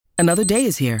Another day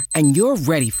is here, and you're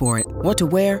ready for it. What to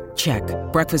wear? Check.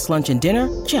 Breakfast, lunch, and dinner?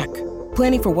 Check.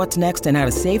 Planning for what's next and how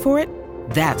to save for it?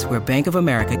 That's where Bank of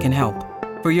America can help.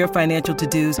 For your financial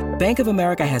to-dos, Bank of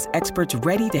America has experts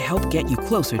ready to help get you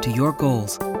closer to your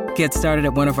goals. Get started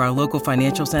at one of our local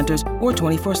financial centers or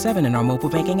 24/7 in our mobile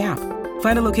banking app.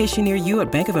 Find a location near you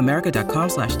at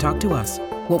bankofamerica.com/talktous.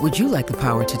 What would you like the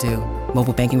power to do?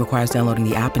 Mobile banking requires downloading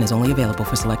the app and is only available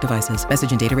for select devices.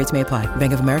 Message and data rates may apply.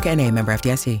 Bank of America N.A., member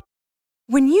FDIC.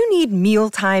 When you need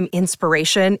mealtime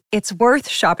inspiration, it's worth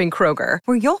shopping Kroger,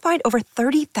 where you'll find over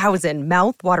 30,000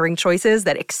 mouth-watering choices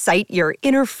that excite your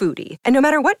inner foodie. And no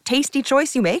matter what tasty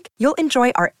choice you make, you'll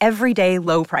enjoy our everyday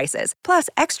low prices, plus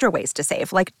extra ways to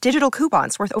save, like digital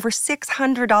coupons worth over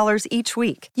 $600 each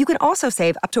week. You can also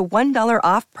save up to $1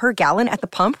 off per gallon at the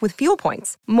pump with fuel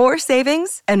points. More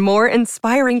savings and more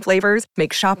inspiring flavors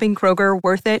make shopping Kroger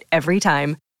worth it every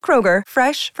time. Kroger,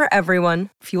 fresh for everyone.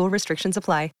 Fuel restrictions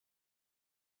apply.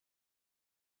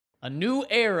 A new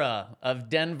era of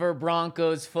Denver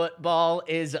Broncos football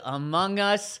is among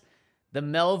us.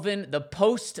 The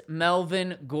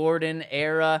post-Melvin Gordon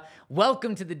era.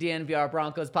 Welcome to the DNVR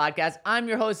Broncos podcast. I'm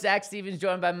your host, Zach Stevens,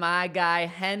 joined by my guy,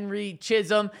 Henry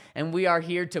Chisholm, and we are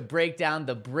here to break down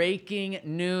the breaking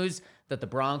news that the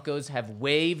Broncos have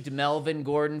waived Melvin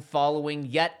Gordon following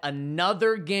yet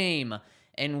another game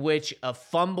in which a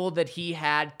fumble that he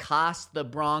had cost the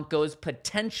Broncos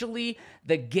potentially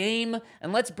the game.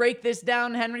 And let's break this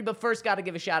down, Henry. But first, got to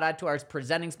give a shout out to our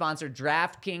presenting sponsor,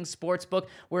 DraftKings Sportsbook,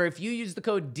 where if you use the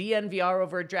code DNVR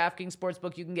over at DraftKings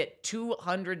Sportsbook, you can get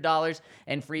 $200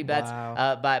 in free bets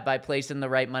by placing the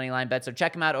right money line bet. So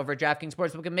check them out over at DraftKings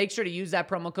Sportsbook and make sure to use that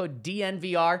promo code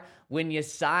DNVR when you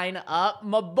sign up.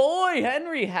 My boy,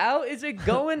 Henry, how is it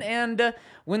going? And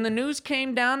when the news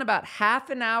came down about half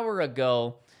an hour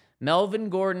ago, Melvin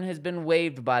Gordon has been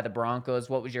waived by the Broncos.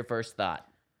 What was your first thought?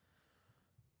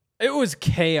 It was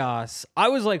chaos. I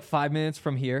was like 5 minutes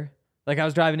from here. Like I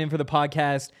was driving in for the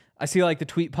podcast. I see like the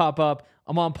tweet pop up.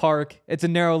 I'm on Park. It's a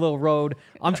narrow little road.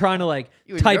 I'm trying to like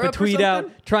type a tweet out.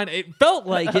 It felt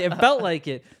like it. It felt like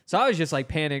it. So I was just like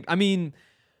panicked. I mean,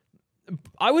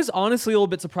 I was honestly a little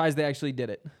bit surprised they actually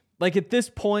did it. Like at this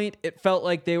point, it felt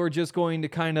like they were just going to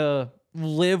kind of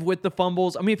live with the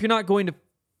fumbles. I mean, if you're not going to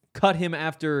cut him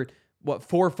after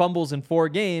 4 fumbles in 4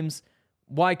 games,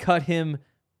 why cut him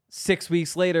 6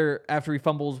 weeks later after he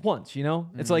fumbles once? You know,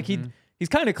 it's like he's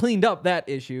kind of cleaned up that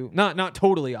issue. Not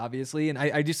totally, obviously, and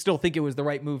I just still think it was the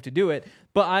right move to do it.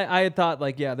 But I had thought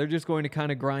like, yeah, they're just going to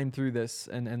kind of grind through this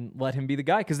and let him be the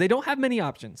guy because they don't have many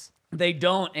options. They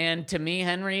don't. And to me,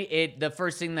 Henry, the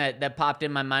first thing that popped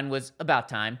in my mind was about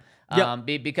time.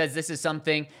 Because this is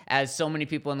something, as so many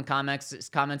people in the comment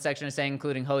section are saying,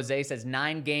 including Jose, says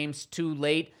 9 games too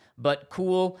late, but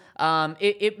cool.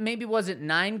 It maybe wasn't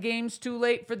 9 games too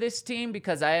late for this team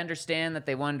because I understand that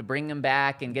they wanted to bring him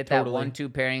back and get that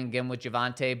 1-2 pairing again with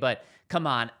Javonte, but come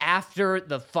on, after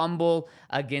the fumble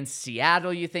against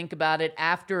Seattle, you think about it,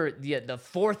 after the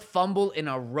 4th fumble in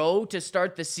a row to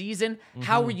start the season,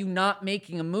 how are you not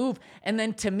making a move? And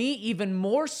then to me, even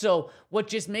more so, what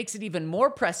just makes it even more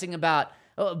pressing about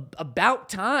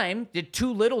time,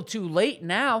 too little, too late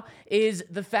now, is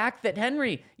the fact that,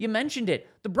 Henry, you mentioned it,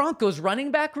 the Broncos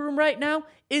running back room right now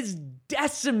is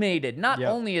decimated. Not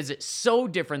only is it so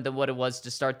different than what it was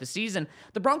to start the season,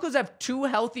 the Broncos have 2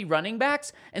 healthy running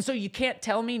backs, and so you can't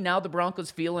tell me now the Broncos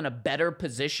feel in a better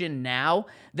position now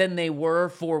than they were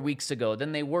 4 weeks ago,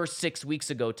 than they were 6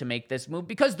 weeks ago to make this move,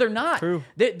 because they're not. True.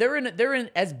 They're in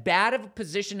as bad of a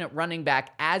position at running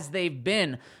back as they've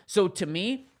been. So to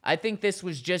me, I think this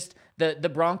was just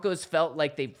the Broncos felt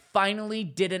like they finally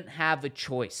didn't have a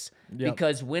choice.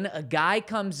 Because when a guy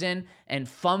comes in and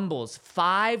fumbles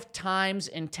 5 times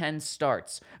in 10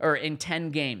 starts, or in 10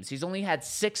 games, he's only had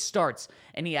 6 starts,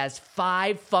 and he has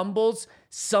 5 fumbles,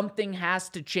 something has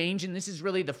to change. And this is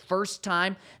really the first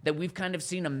time that we've kind of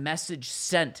seen a message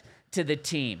sent to the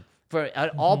team for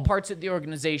all parts of the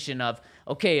organization of,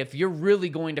 okay, if you're really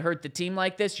going to hurt the team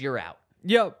like this, you're out.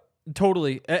 Yep,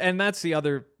 totally. And that's the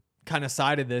other kind of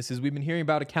side of this, is we've been hearing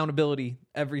about accountability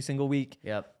every single week.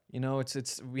 Yep. You know,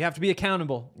 it's we have to be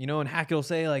accountable, you know, and Hackett will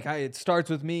say, like, it starts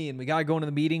with me, and we got to go into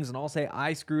the meetings, and I'll say,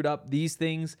 I screwed up these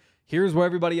things. Here's where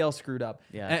everybody else screwed up.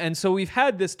 Yeah. And so we've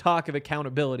had this talk of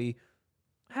accountability.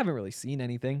 I haven't really seen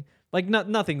anything. Like,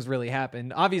 nothing's really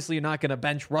happened. Obviously, you're not going to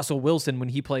bench Russell Wilson when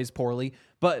he plays poorly.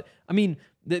 But, I mean,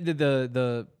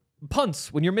 the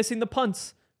punts, when you're missing the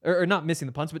punts, or not missing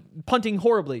the punts, but punting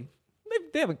horribly,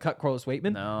 haven't cut Corliss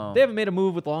Waitman. No. They haven't made a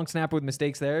move with long snapper with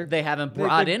mistakes there. They haven't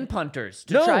brought in punters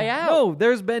to try out. No,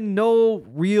 there's been no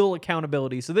real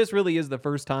accountability. So this really is the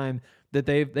first time that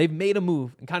they've made a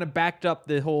move and kind of backed up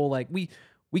the whole, like, we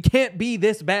can't be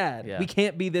this bad. Yeah. We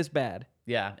can't be this bad.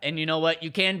 Yeah, and you know what?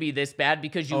 You can be this bad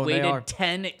because you They are. waited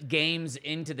 10 games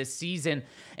into the season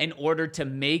in order to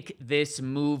make this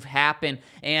move happen.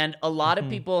 And a lot of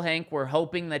people, Hank, were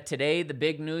hoping that today the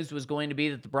big news was going to be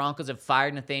that the Broncos have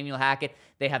fired Nathaniel Hackett.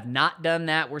 They have not done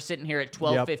that. We're sitting here at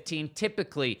 12:15.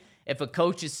 Typically, if a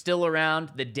coach is still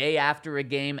around the day after a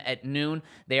game at noon,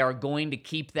 they are going to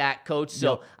keep that coach.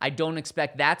 So I don't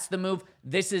expect that's the move.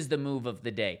 This is the move of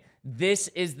the day. This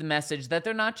is the message that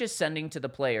they're not just sending to the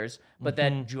players, but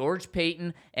that George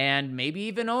Paton and maybe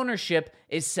even ownership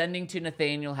is sending to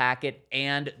Nathaniel Hackett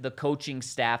and the coaching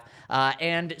staff.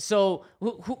 And so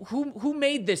who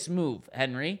made this move,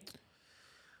 Henry?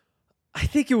 I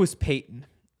think it was Paton.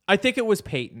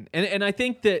 And I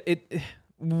think that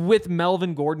with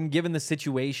Melvin Gordon, given the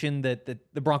situation that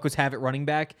the Broncos have at running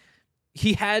back,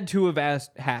 he had to have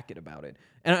asked Hackett about it.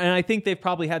 And I think they've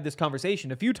probably had this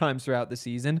conversation a few times throughout the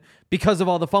season because of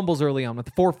all the fumbles early on, with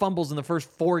the 4 fumbles in the first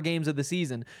 4 games of the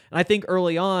season. And I think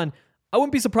early on, I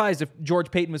wouldn't be surprised if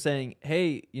George Paton was saying,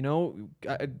 hey,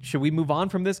 should we move on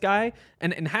from this guy?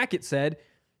 And Hackett said,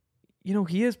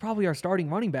 he is probably our starting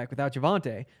running back without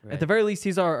Javonte. Right. At the very least,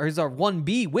 he's our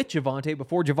 1B with Javonte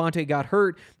before Javonte got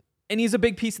hurt. And he's a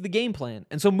big piece of the game plan.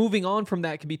 And so moving on from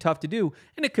that could be tough to do.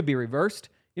 And it could be reversed.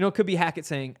 It could be Hackett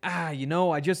saying, I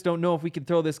just don't know if we can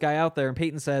throw this guy out there. And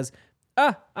Paton says,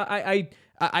 I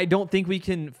don't think we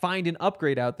can find an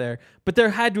upgrade out there. But there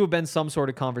had to have been some sort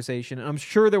of conversation. And I'm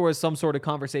sure there was some sort of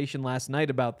conversation last night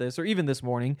about this, or even this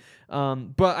morning.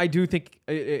 But I do think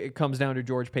it comes down to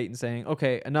George Paton saying,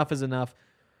 okay, enough is enough.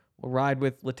 We'll ride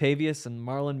with Latavius and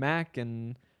Marlon Mack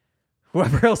and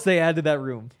whoever else they add to that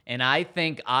room. And I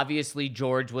think, obviously,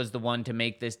 George was the one to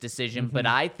make this decision. But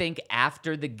I think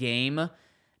after the game,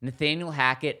 Nathaniel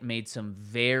Hackett made some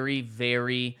very,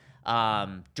 very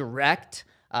direct,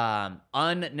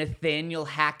 un-Nathaniel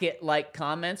Hackett-like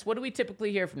comments. What do we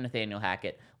typically hear from Nathaniel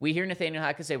Hackett? We hear Nathaniel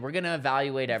Hackett say, we're going to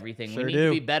evaluate everything. We need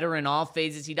to be better in all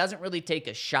phases. He doesn't really take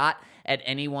a shot at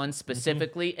anyone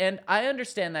specifically, and I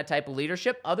understand that type of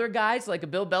leadership. Other guys, like a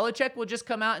Bill Belichick, will just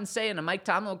come out and say, and a Mike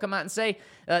Tomlin will come out and say,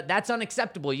 that's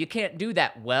unacceptable. You can't do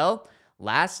that. Well,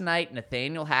 last night,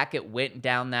 Nathaniel Hackett went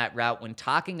down that route. When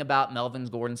talking about Melvin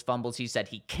Gordon's fumbles, he said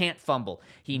he can't fumble.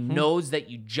 He knows that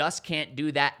you just can't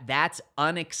do that. That's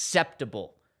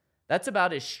unacceptable. That's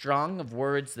about as strong of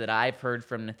words that I've heard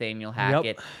from Nathaniel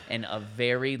Hackett in a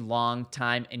very long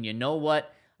time. And you know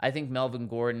what? I think Melvin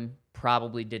Gordon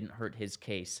probably didn't hurt his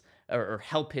case or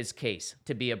help his case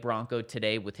to be a Bronco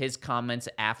today with his comments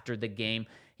after the game.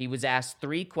 He was asked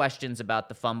 3 questions about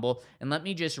the fumble, and let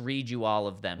me just read you all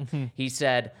of them. He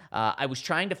said, I was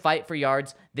trying to fight for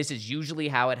yards. This is usually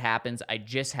how it happens. I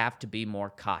just have to be more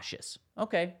cautious.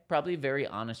 Okay, probably a very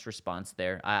honest response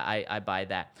there. I buy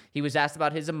that. He was asked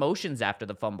about his emotions after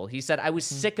the fumble. He said, I was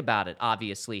sick about it,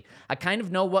 obviously. I kind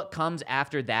of know what comes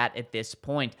after that at this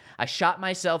point. I shot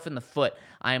myself in the foot.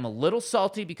 I am a little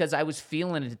salty because I was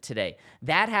feeling it today.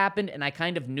 That happened, and I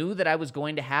kind of knew that I was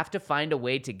going to have to find a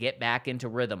way to get back into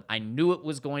rhythm. I knew it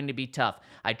was going to be tough.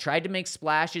 I tried to make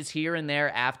splashes here and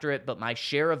there after it, but my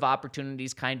share of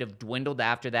opportunities kind of dwindled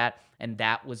after that, and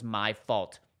that was my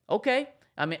fault. Okay.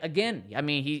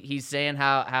 He's saying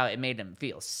how it made him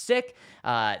feel sick,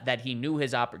 that he knew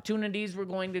his opportunities were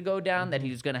going to go down, that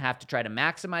he was going to have to try to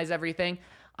maximize everything.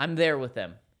 I'm there with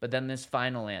him. But then this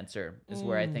final answer is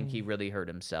where I think he really hurt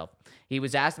himself. He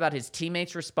was asked about his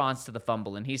teammates' response to the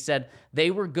fumble, and he said,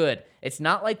 they were good. It's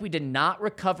not like we did not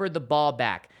recover the ball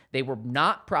back. They were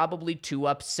not probably too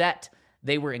upset.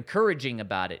 They were encouraging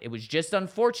about it. It was just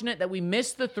unfortunate that we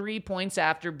missed the 3 points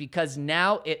after because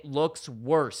now it looks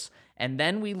worse. And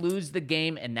then we lose the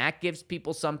game, and that gives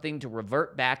people something to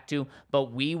revert back to.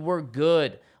 But we were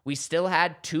good. We still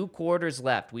had 2 quarters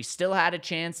left. We still had a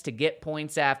chance to get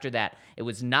points after that. It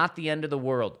was not the end of the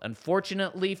world.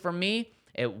 Unfortunately for me,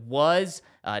 it was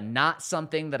not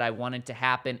something that I wanted to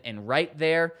happen. And right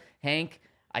there, Hank,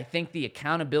 I think the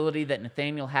accountability that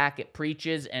Nathaniel Hackett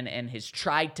preaches and has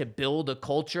tried to build a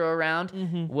culture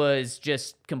around was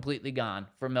just completely gone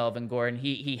for Melvin Gordon.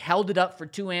 He held it up for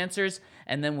 2 answers,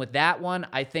 and then with that one,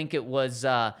 I think it was.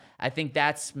 I think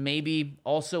that's maybe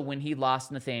also when he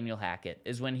lost Nathaniel Hackett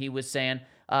is when he was saying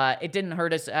it didn't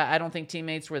hurt us. I don't think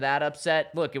teammates were that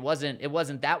upset. Look, it wasn't.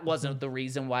 That wasn't the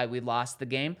reason why we lost the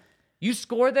game. You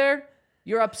score there.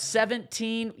 You're up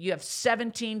 17. You have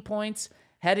 17 points.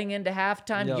 heading into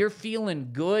halftime. Yep. You're feeling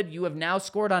good. You have now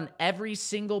scored on every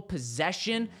single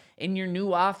possession in your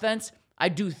new offense. I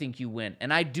do think you win,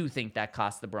 and I do think that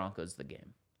cost the Broncos the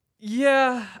game.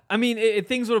 Yeah, I mean,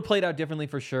 things would have played out differently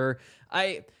for sure.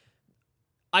 I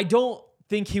don't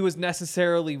think he was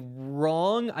necessarily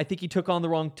wrong. I think he took on the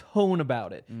wrong tone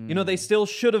about it. They still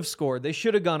should have scored. They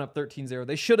should have gone up 13-0.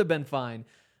 They should have been fine.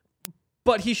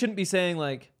 But he shouldn't be saying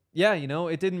like, yeah,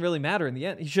 it didn't really matter in the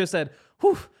end. He should have said,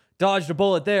 whew, dodged a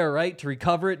bullet there, right? To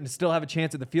recover it and still have a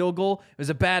chance at the field goal. It was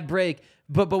a bad break.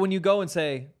 But when you go and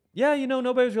say, yeah,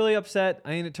 nobody was really upset.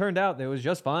 I mean, it turned out that it was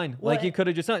just fine. Like you could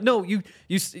have just not. No, you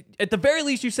at the very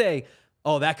least you say,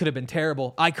 oh, that could have been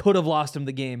terrible. I could have lost him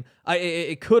the game.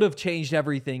 It could have changed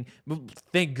everything.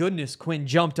 Thank goodness Quinn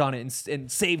jumped on it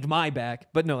and saved my back.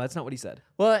 But no, that's not what he said.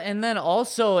 Well, and then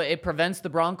also it prevents the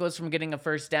Broncos from getting a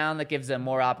first down. That gives them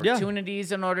more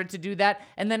opportunities in order to do that.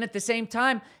 And then at the same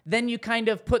time, then you kind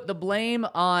of put the blame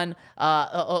on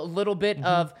a little bit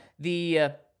of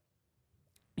the...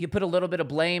 You put a little bit of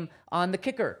blame on the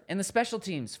kicker and the special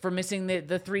teams for missing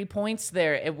the 3 points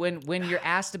there when you're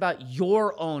asked about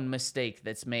your own mistake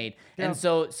that's made. Yeah. And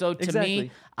so to me,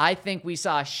 I think we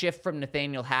saw a shift from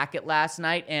Nathaniel Hackett last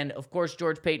night. And of course,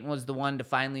 George Paton was the one to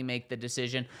finally make the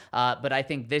decision. But I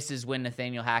think this is when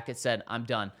Nathaniel Hackett said, I'm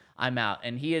done. I'm out.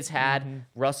 And he has had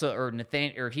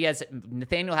Nathaniel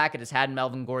Hackett has had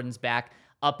Melvin Gordon's back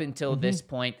up until this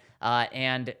point.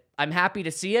 And I'm happy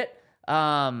to see it.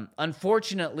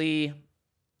 Unfortunately,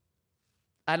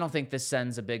 I don't think this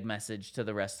sends a big message to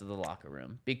the rest of the locker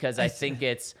room because I think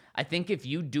if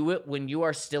you do it when you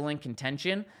are still in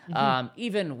contention,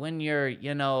 even when you're,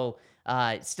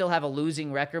 still have a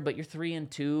losing record, but you're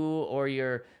 3-2 or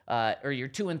you're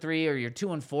 2-3 or you're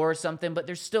 2-4 or something, but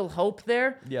there's still hope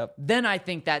there. Yep. Then I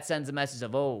think that sends a message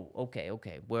of, okay,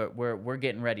 we're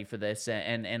getting ready for this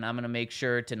and I'm going to make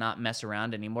sure to not mess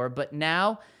around anymore. But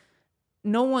now,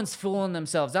 no one's fooling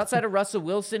themselves outside of Russell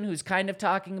Wilson, who's kind of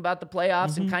talking about the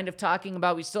playoffs and kind of talking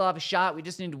about we still have a shot. We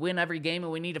just need to win every game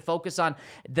and we need to focus on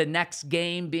the next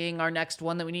game being our next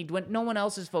one that we need to win. No one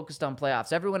else is focused on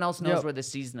playoffs. Everyone else knows where the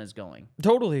season is going.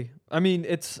 Totally. I mean,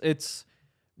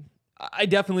 I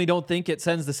definitely don't think it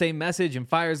sends the same message and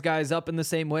fires guys up in the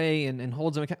same way and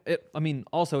holds them.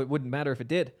 Also, it wouldn't matter if it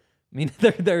did. I mean,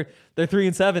 they're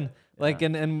 3-7. Like,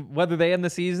 and whether they end the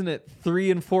season at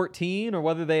 3-14 or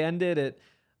whether they end it at,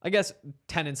 I guess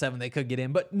 10-7, they could get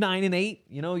in, but 9-8,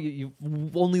 you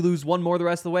only lose one more the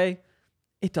rest of the way.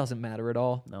 It doesn't matter at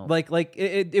all. No. Like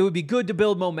it would be good to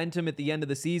build momentum at the end of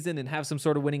the season and have some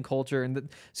sort of winning culture,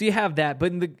 so you have that.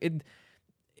 But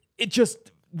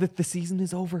the season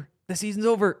is over. The season's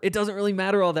over. It doesn't really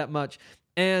matter all that much.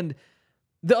 And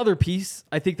the other piece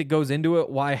I think that goes into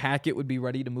it, why Hackett would be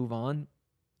ready to move on.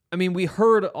 I mean, we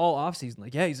heard all offseason,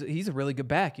 like, yeah, he's a really good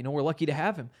back. We're lucky to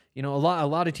have him. A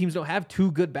lot of teams don't have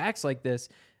two good backs like this.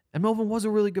 And Melvin was a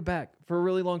really good back for a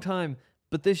really long time.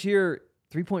 But this year,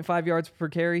 3.5 yards per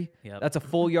carry, that's a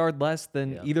full yard less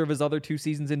than either of his other 2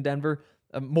 seasons in Denver.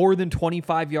 More than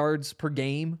 25 yards per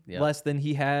game, less than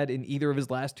he had in either of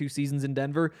his last 2 seasons in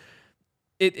Denver.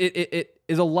 It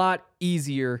is a lot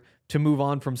easier to move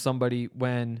on from somebody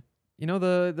when,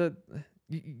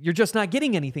 you're just not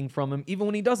getting anything from him, even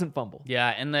when he doesn't fumble.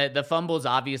 Yeah, and the fumbles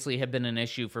obviously have been an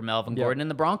issue for Melvin Gordon,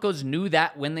 and the Broncos knew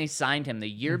that when they signed him. The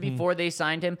year before they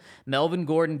signed him, Melvin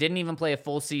Gordon didn't even play a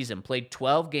full season, played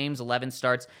 12 games, 11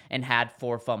 starts, and had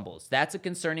 4 fumbles. That's a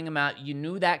concerning amount. You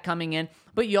knew that coming in,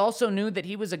 but you also knew that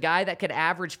he was a guy that could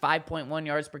average 5.1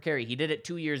 yards per carry. He did it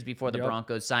 2 years before the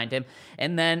Broncos signed him,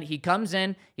 and then he comes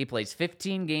in, he plays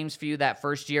 15 games for you that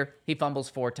first year, he fumbles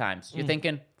 4 times. You're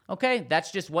thinking, okay,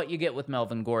 that's just what you get with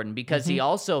Melvin Gordon because he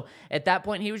also, at that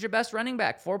point, he was your best running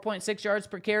back, 4.6 yards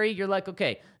per carry. You're like,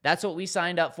 okay, that's what we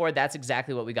signed up for. That's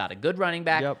exactly what we got, a good running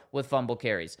back with fumble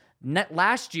carries.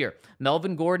 Last year,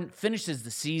 Melvin Gordon finishes the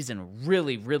season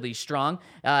really, really strong.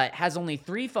 Has only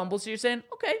 3 fumbles. So you're saying,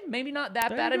 okay, maybe not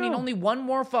that bad. I mean, only 1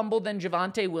 more fumble than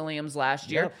Javonte Williams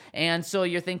last year. And so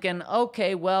you're thinking,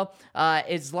 okay, well,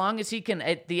 as long as he can,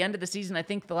 at the end of the season, I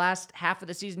think the last half of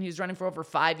the season, he was running for over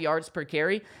 5 yards per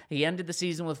carry. He ended the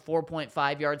season with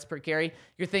 4.5 yards per carry.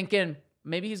 You're thinking,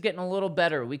 maybe he's getting a little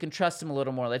better. We can trust him a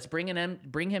little more. Let's bring him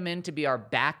in to be our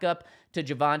backup to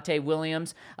Javonte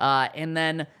Williams. And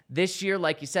then this year,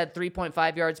 like you said,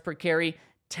 3.5 yards per carry,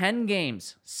 10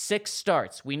 games, 6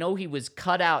 starts. We know he was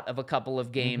cut out of a couple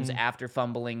of games after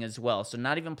fumbling as well. So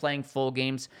not even playing full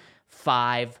games,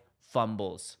 5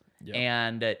 fumbles.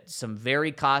 and some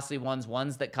very costly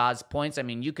ones that cause points. I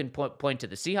mean, you can point to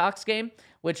the Seahawks game,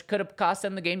 which could have cost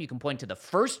them the game. You can point to the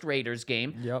first Raiders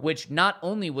game, which not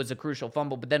only was a crucial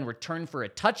fumble, but then returned for a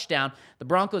touchdown. The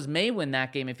Broncos may win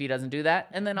that game if he doesn't do that.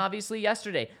 And then obviously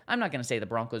yesterday, I'm not going to say the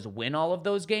Broncos win all of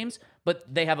those games, but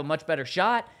they have a much better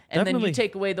shot. And then you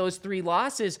take away those 3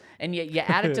 losses and you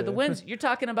add it to the wins. You're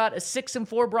talking about a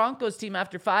 6-4 Broncos team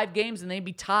after 5 games, and they'd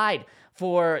be tied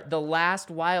for the last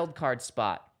wild card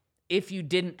spot if you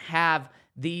didn't have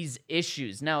these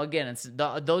issues. Now, again, it's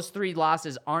those 3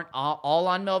 losses aren't all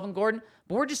on Melvin Gordon,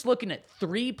 but we're just looking at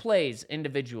 3 plays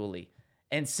individually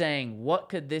and saying, what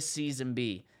could this season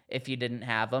be if you didn't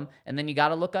have him? And then you got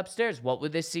to look upstairs. What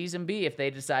would this season be if they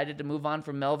decided to move on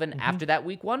from Melvin after that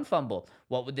week 1 fumble?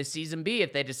 What would this season be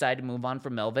if they decided to move on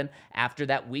from Melvin after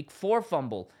that week 4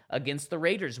 fumble against the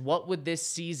Raiders? What would this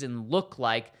season look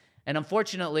like? And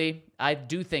unfortunately, I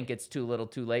do think it's too little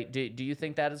too late. Do you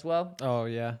think that as well? Oh,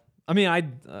 yeah. I mean, I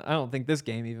don't think this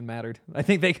game even mattered. I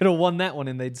think they could have won that one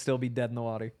and they'd still be dead in the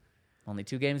water. Only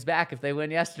 2 games back if they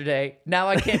win yesterday. Now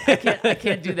I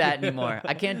can't do that anymore.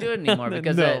 I can't do it anymore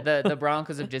because the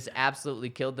Broncos have just absolutely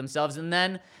killed themselves. And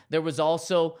then there was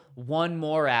also one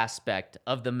more aspect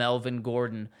of the Melvin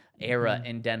Gordon era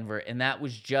in Denver, and that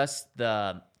was just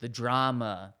the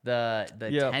drama, the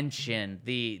tension,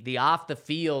 the off the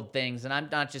field things. And I'm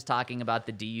not just talking about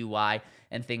the DUI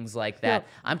and things like that.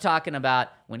 I'm talking about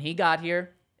when he got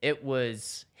here, it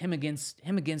was him against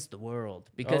the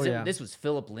world, because this was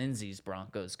Philip Lindsay's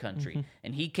Broncos country.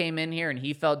 And he came in here and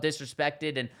he felt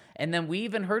disrespected. And then we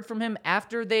even heard from him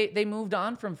after they moved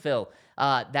on from Phil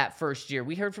that first year.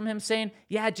 We heard from him saying,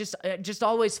 just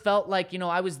always felt like,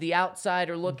 I was the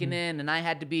outsider looking in and I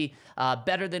had to be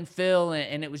better than Phil.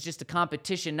 And it was just a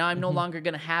competition. Now I'm no longer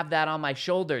going to have that on my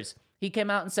shoulders. He came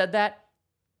out and said that.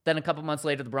 Then a couple months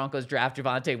later, the Broncos draft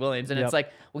Javonte Williams. And it's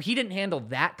like, well, he didn't handle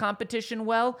that competition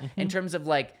well in terms of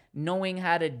like knowing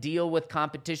how to deal with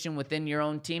competition within your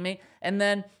own teammate. And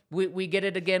then we get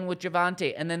it again with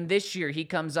Javonte. And then this year he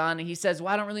comes on and he says,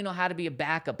 well, I don't really know how to be a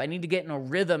backup. I need to get in a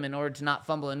rhythm in order to not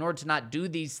fumble, in order to not do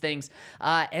these things.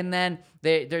 And then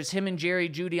there's him and Jerry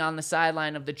Jeudy on the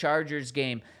sideline of the Chargers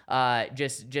game,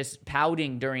 just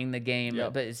pouting during the game,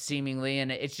 but seemingly.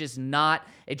 And it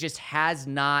just has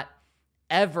not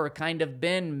ever kind of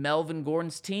been Melvin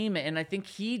Gordon's team. And I think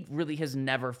he really has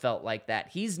never felt like that.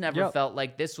 He's never felt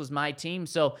like this was my team.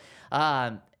 So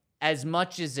as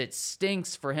much as it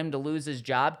stinks for him to lose his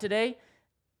job today,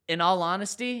 in all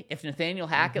honesty, if Nathaniel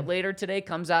Hackett later today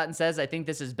comes out and says, I think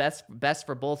this is best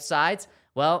for both sides,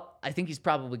 well, I think he's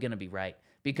probably going to be right.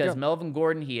 Because Melvin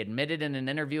Gordon, he admitted in an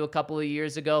interview a couple of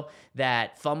years ago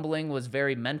that fumbling was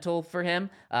very mental for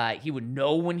him. He would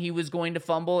know when he was going to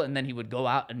fumble, and then he would go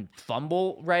out and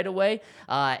fumble right away.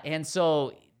 And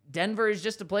so Denver is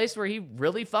just a place where he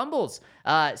really fumbles.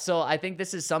 So I think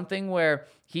this is something where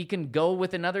he can go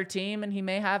with another team and he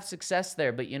may have success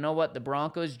there. But you know what? The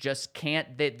Broncos just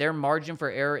can't. Their margin for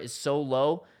error is so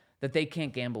low that they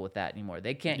can't gamble with that anymore.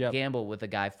 They can't gamble with a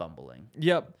guy fumbling.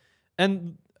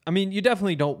 And I mean, you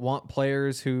definitely don't want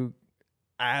players who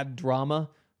add drama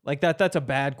like that. That's a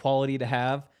bad quality to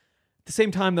have. At the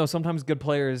same time, though, sometimes good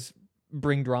players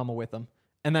bring drama with them.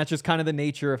 And that's just kind of the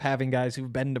nature of having guys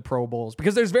who've been to Pro Bowls,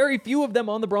 because there's very few of them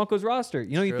on the Broncos roster.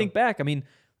 You think back, I mean,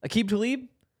 Aqib Talib,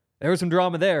 there was some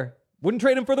drama there. Wouldn't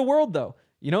trade him for the world, though.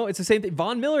 It's the same thing.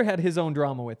 Von Miller had his own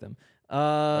drama with him.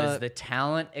 Does the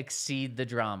talent exceed the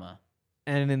drama?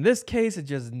 And in this case, it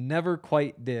just never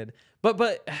quite did.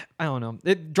 But I don't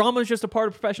know. Drama is just a part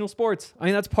of professional sports. I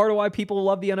mean, that's part of why people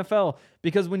love the NFL.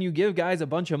 Because when you give guys a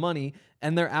bunch of money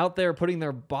and they're out there putting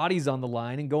their bodies on the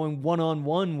line and going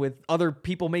one-on-one with other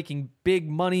people making big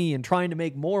money and trying to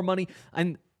make more money,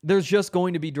 and there's just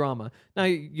going to be drama. Now,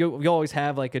 you always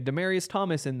have like a Demaryius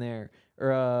Thomas in there.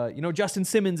 Or, Justin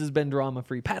Simmons has been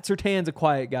drama-free. Pat Surtain's a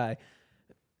quiet guy.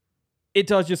 It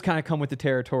does just kind of come with the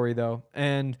territory, though.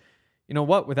 And you know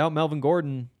what? Without Melvin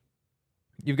Gordon,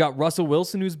 you've got Russell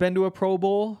Wilson, who's been to a Pro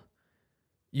Bowl.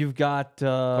 You've got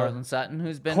Cortland Sutton,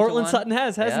 who's been Cortland to one. Sutton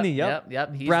hasn't he?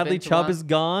 Yep. He's Bradley been to Chubb one. is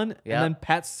gone, and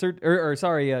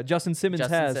then Justin Simmons has.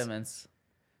 Justin Simmons.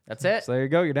 That's it. So there you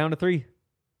go. You're down to 3.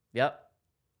 Yep.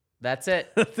 That's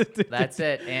it. That's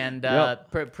it. And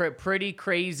pretty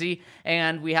crazy.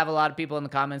 And we have a lot of people in the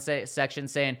comments section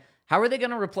saying, how are they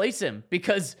going to replace him?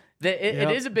 Because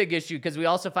it is a big issue, because we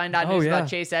also find out news about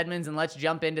Chase Edmonds, and let's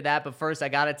jump into that. But first, I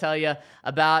got to tell you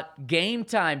about Game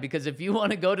Time, because if you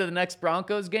want to go to the next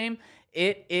Broncos game,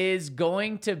 it is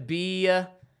going to be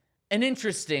an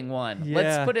interesting one. Yeah.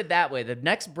 Let's put it that way. The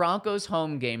next Broncos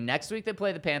home game, next week they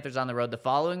play the Panthers on the road. The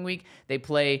following week they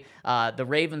play the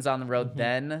Ravens on the road.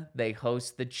 Then they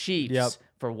host the Chiefs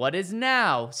for what is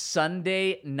now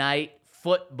Sunday Night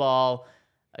Football.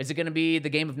 Is it going to be the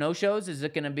game of no-shows? Is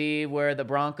it going to be where the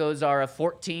Broncos are a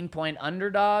 14-point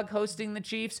underdog hosting the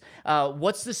Chiefs?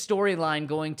 What's the storyline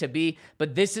going to be?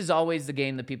 But this is always the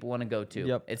game that people want to go to.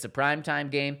 Yep. It's a primetime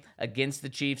game against the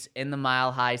Chiefs in the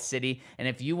Mile High City. And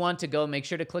if you want to go, make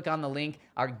sure to click on the link,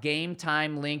 our Game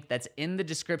Time link that's in the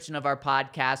description of our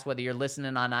podcast, whether you're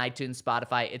listening on iTunes,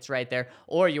 Spotify, it's right there,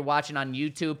 or you're watching on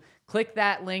YouTube. Click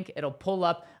that link. It'll pull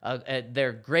up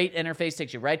their great interface,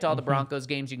 takes you right to all the Broncos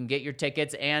games. You can get your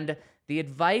tickets. And the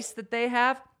advice that they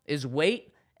have is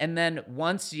wait. And then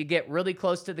once you get really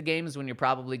close to the games, when you're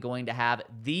probably going to have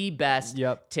the best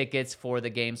tickets for the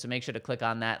game. So make sure to click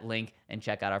on that link and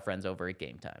check out our friends over at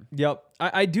Game Time. Yep.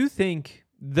 I do think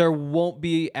there won't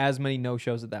be as many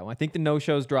no-shows at that one. I think the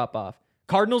no-shows drop off.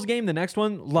 Cardinals game, the next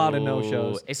one, a lot of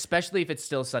no-shows. Especially if it's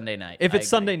still Sunday night. If it's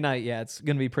Sunday night, yeah, it's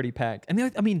going to be pretty packed. And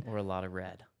or a lot of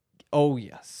red. Oh,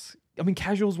 yes. I mean,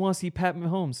 casuals want to see Pat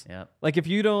Mahomes. Yep. Like, if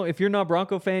you're not a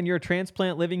Bronco fan, you're a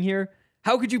transplant living here,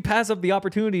 how could you pass up the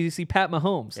opportunity to see Pat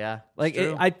Mahomes? Yeah, like,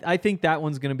 I think that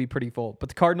one's going to be pretty full. But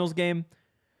the Cardinals game,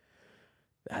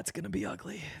 that's going to be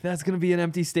ugly. That's going to be an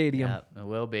empty stadium. Yeah, it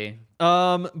will be.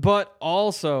 But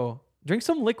also, drink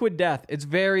some Liquid Death. It's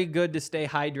very good to stay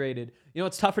hydrated. You know,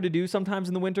 it's tougher to do sometimes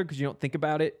in the winter because you don't think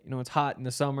about it. You know, it's hot in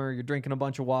the summer. You're drinking a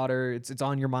bunch of water. It's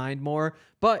on your mind more.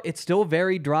 But it's still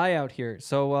very dry out here.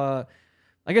 So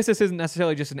I guess this isn't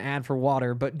necessarily just an ad for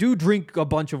water, but do drink a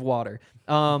bunch of water.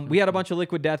 We had a bunch of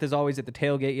Liquid Death, as always, at the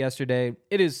tailgate yesterday.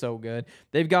 It is so good.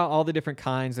 They've got all the different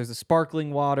kinds. There's a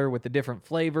sparkling water with the different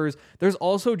flavors. There's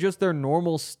also just their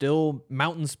normal still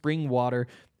mountain spring water.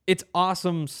 It's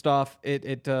awesome stuff. They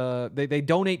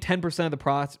donate 10% of the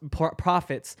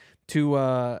profits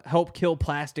to help kill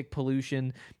plastic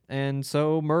pollution, and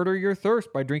so murder your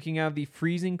thirst by drinking out of the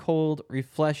freezing cold,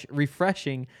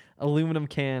 refreshing aluminum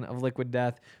can of Liquid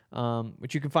Death,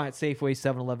 which you can find at Safeway,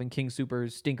 7-Eleven, King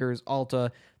Soopers, Stinkers,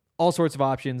 Ulta, all sorts of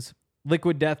options.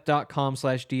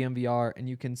 liquiddeath.com/DNVR, and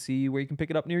you can see where you can pick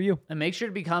it up near you. And make sure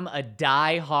to become a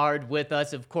diehard with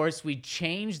us. Of course, we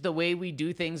changed the way we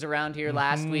do things around here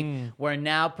last week, where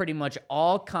now pretty much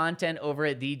all content over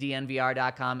at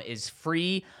thednvr.com is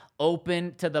free,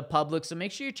 open to the public. So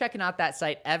make sure you're checking out that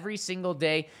site every single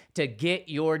day to get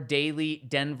your daily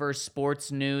Denver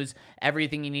sports news,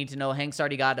 everything you need to know. Hank's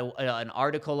already got an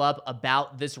article up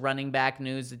about this running back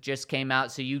news that just came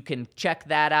out, so you can check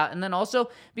that out. And then also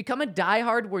become a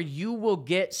diehard where you will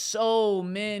get so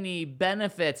many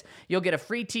benefits. You'll get a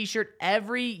free t-shirt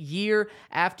every year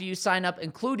after you sign up,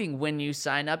 including when you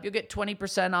sign up. You'll get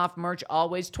 20% off merch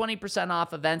always, 20%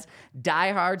 off events,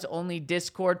 diehards only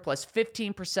Discord, plus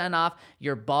 15% off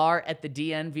your bar at the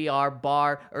DNVR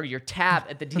bar, or your tab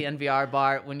at the DNVR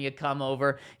bar when you come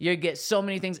over. You get so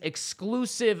many things,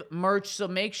 exclusive merch, so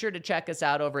make sure to check us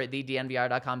out over at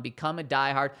thednvr.com. Become a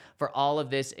diehard for all of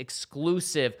this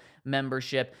exclusive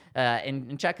membership,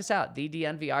 and check us out,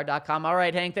 thednvr.com. All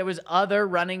right, Hank, there was other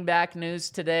running back news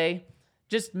today.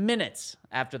 Just minutes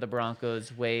after the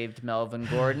Broncos waived Melvin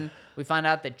Gordon, we find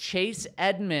out that Chase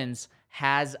Edmonds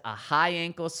has a high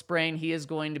ankle sprain. He is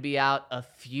going to be out a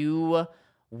few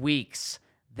weeks.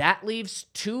 That leaves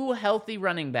two healthy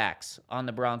running backs on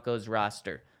the Broncos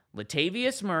roster.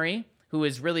 Latavius Murray, who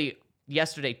is really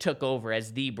yesterday took over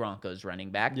as the Broncos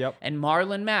running back, and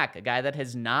Marlon Mack, a guy that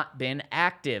has not been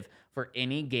active for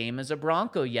any game as a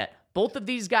Bronco yet. Both of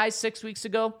these guys 6 weeks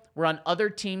ago were on other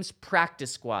teams'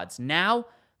 practice squads. Now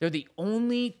they're the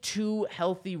only two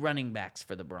healthy running backs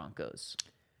for the Broncos.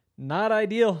 Not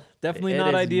ideal. Definitely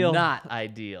not ideal. Not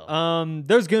ideal.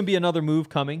 There's going to be another move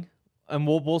coming, and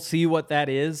we'll see what that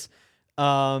is. It's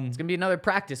going to be another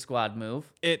practice squad move.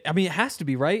 It has to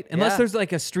be, right? Unless there's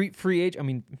like a street free agent. I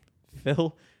mean,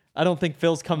 Phil, I don't think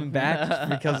Phil's coming back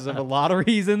because of a lot of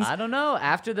reasons. I don't know.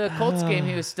 After the Colts game,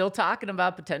 he was still talking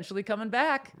about potentially coming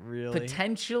back. Really?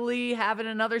 Potentially having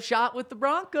another shot with the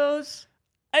Broncos.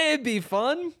 It'd be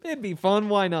fun.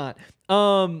 Why not?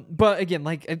 But again,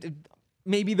 like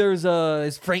maybe there's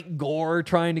is Frank Gore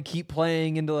trying to keep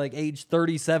playing into like age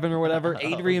 37 or whatever.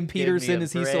 Adrian Peterson,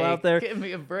 is he still out there? Give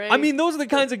me a break. I mean, those are the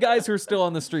kinds of guys who are still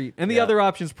on the street. And the other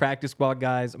options, practice squad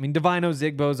guys. I mean, Divino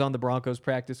Zigbo's on the Broncos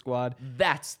practice squad.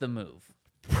 That's the move.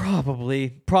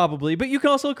 Probably. But you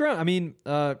can also look around. I mean,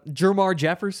 Jermar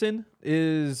Jefferson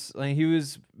he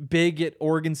was big at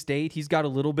Oregon State. He's got a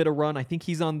little bit of run. I think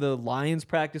he's on the Lions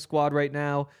practice squad right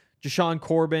now. Jashawn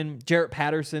Corbin, Jarrett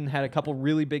Patterson had a couple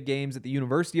really big games at the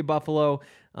University of Buffalo.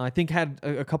 I think had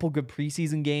a couple good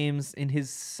preseason games in his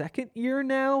second year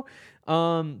now.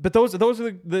 But those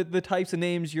are the types of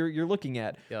names you're looking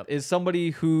at. Yep. Is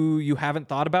somebody who you haven't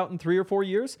thought about in 3 or 4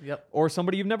 years, Yep. or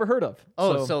somebody you've never heard of.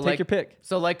 So take your pick.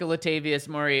 So like a Latavius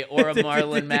Murray or a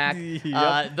Marlon Mack.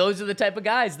 Yep. Those are the type of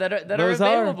guys that are Those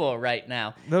available right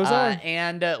now. Those are.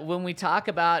 And when we talk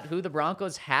about who the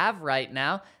Broncos have right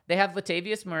now, they have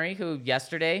Latavius Murray, who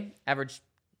yesterday averaged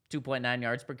 2.9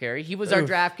 yards per carry. He was our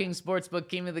DraftKings Sportsbook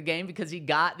King of the game because he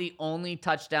got the only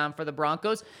touchdown for the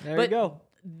Broncos. There you go.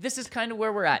 This is kind of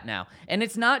where we're at now. And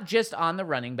it's not just on the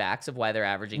running backs of why they're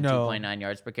averaging 2.9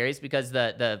 yards per carry. It's because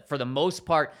the for the most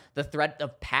part, the threat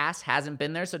of pass hasn't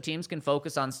been there, so teams can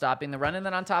focus on stopping the run. And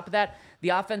then on top of that, the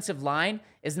offensive line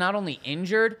is not only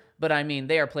injured, but I mean,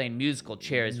 they are playing musical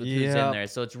chairs with who's in there.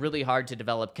 So it's really hard to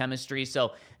develop chemistry.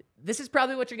 So this is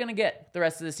probably what you're going to get the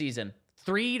rest of the season.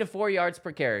 3 to 4 yards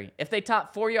per carry. If they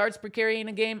top 4 yards per carry in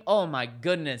a game, oh my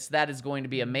goodness, that is going to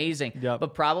be amazing. Yep.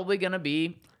 But probably going to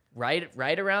be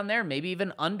right around there, maybe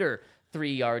even under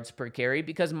 3 yards per carry,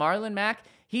 because Marlon Mack,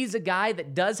 he's a guy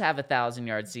that does have a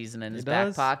 1,000-yard season in his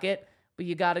back pocket, but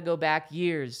you got to go back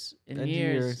years and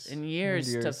years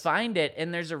to find it,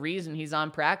 and there's a reason he's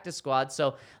on practice squad.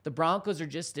 So the Broncos are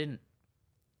just in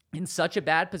such a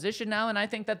bad position now, and I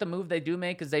think that the move they do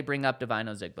make is they bring up Devine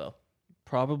Ozigbo.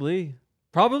 Probably,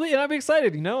 and I'm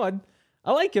excited.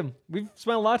 I like him. We've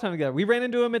spent a lot of time together. We ran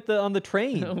into him on the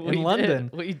train in London.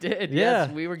 We did. Yeah.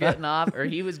 Yes, we were getting off, or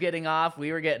he was getting off.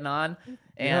 We were getting on,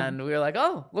 and we were like,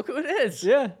 "Oh, look who it is!"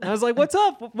 Yeah. And I was like, "What's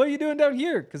up? What are you doing down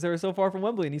here?" Because they were so far from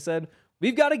Wembley. And he said,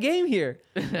 "We've got a game here."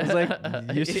 I was like,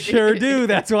 "You sure do.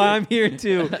 That's why I'm here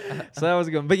too." So that was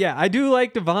good. But yeah, I do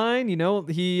like Devine.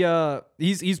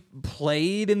 He's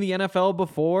played in the NFL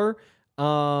before.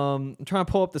 I'm trying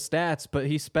to pull up the stats, but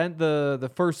he spent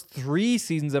the first 3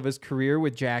 seasons of his career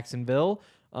with Jacksonville.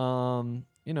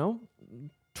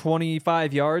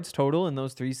 25 yards total in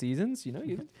those 3 seasons.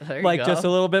 You like just a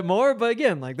little bit more, but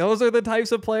again, like those are the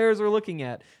types of players we're looking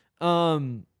at.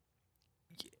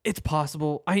 It's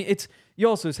possible. You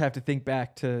also just have to think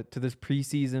back to this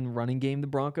preseason running game the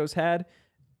Broncos had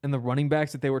and the running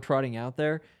backs that they were trotting out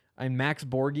there. Max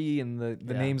Borghi and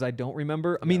the names I don't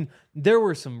remember. I mean, there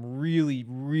were some really,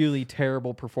 really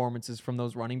terrible performances from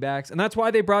those running backs. And that's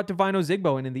why they brought Devine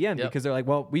Ozigbo in the end, because they're like,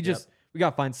 well, we got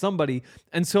to find somebody.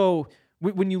 And so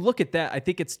when you look at that, I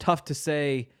think it's tough to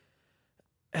say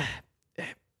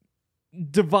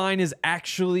Devine is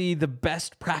actually the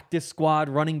best practice squad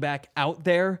running back out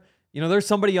there. There's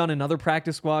somebody on another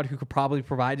practice squad who could probably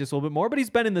provide just a little bit more, but he's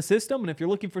been in the system. And if you're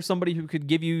looking for somebody who could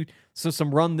give you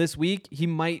some run this week, he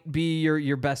might be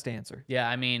your best answer. Yeah,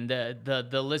 I mean,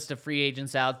 the list of free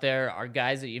agents out there are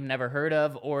guys that you've never heard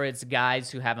of, or it's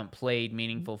guys who haven't played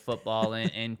meaningful football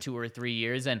in 2 or 3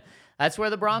 years. And that's where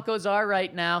the Broncos are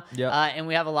right now. Yep. And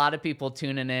we have a lot of people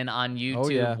tuning in on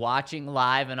YouTube, watching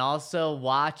live, and also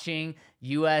watching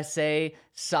USA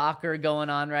soccer going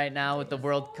on right now with the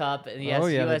World Cup. And yes,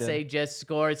 USA just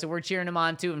scored, so we're cheering them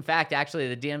on too. In fact,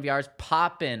 actually, the DNVR's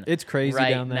popping. It's crazy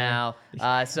right down there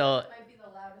now. So.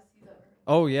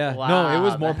 Oh, yeah. Wow. No, it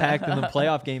was more packed than the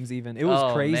playoff games even. It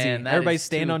was crazy. Man, everybody's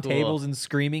standing on tables and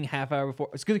screaming half hour before.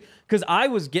 It's because I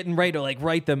was getting ready to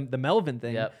write the Melvin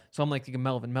thing. Yep. So I'm like thinking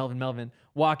Melvin.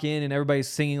 Walk in and everybody's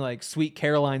singing like Sweet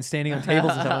Caroline standing on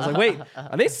tables and stuff. I was like, wait,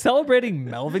 are they celebrating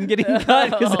Melvin getting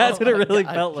cut? Because that's what it really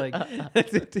felt like.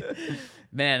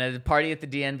 Man, a party at the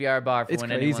DNVR bar for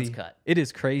when anyone's cut. It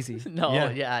is crazy.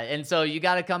 Yeah. And so you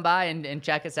got to come by and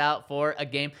check us out for a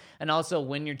game. And also,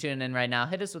 when you're tuning in right now,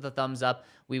 hit us with a thumbs up.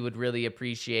 We would really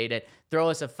appreciate it. Throw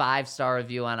us a 5-star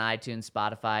review on iTunes,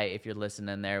 Spotify, if you're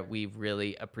listening there. We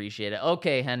really appreciate it.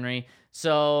 Okay, Henry.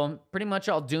 So pretty much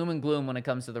all doom and gloom when it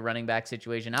comes to the running back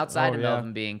situation outside of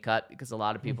Melvin being cut, because a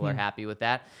lot of people are happy with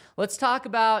that. Let's talk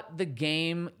about the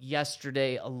game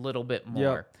yesterday a little bit more.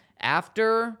 Yep.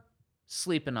 After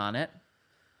sleeping on it,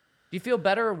 do you feel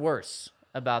better or worse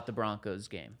about the Broncos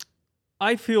game?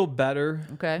 I feel better.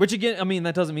 Okay. Which again, I mean,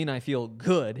 that doesn't mean I feel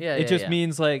good. It just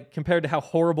means like compared to how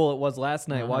horrible it was last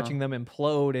night, watching them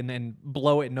implode and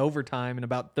blow it in overtime in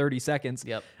about 30 seconds.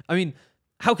 Yep. I mean,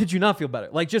 how could you not feel better?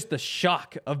 Like just the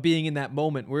shock of being in that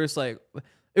moment where it's like,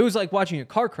 it was like watching a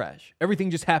car crash.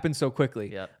 Everything just happened so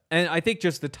quickly. Yep. And I think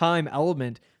just the time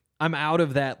element, I'm out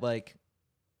of that like,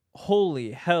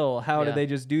 holy hell, how did they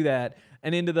just do that?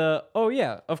 And into the, oh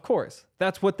yeah, of course,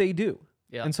 that's what they do.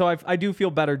 Yeah. And so I do feel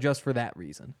better just for that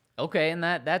reason. Okay, and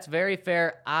that's very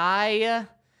fair.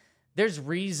 There's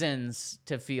reasons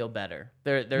to feel better.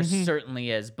 There certainly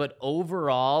is. But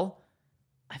overall,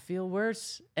 I feel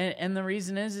worse. And the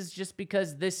reason is just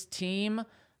because this team,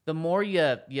 the more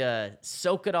you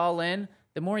soak it all in,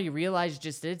 the more you realize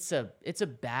just it's a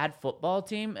bad football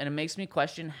team, and it makes me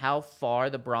question how far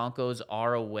the Broncos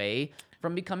are away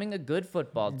from becoming a good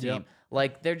football team. Yep.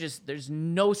 Like there's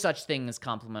no such thing as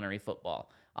complimentary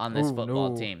football on this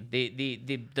football team.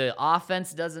 The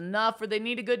offense does enough, or they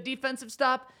need a good defensive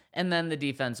stop, and then the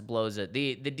defense blows it.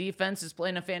 The defense is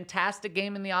playing a fantastic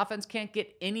game, and the offense can't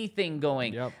get anything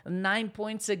going. Yep. 9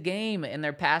 points a game in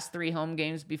their past 3 home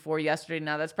games before yesterday.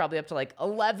 Now that's probably up to like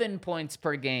 11 points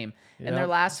per game in their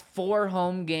last 4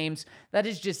 home games. That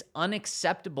is just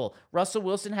unacceptable. Russell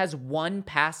Wilson has 1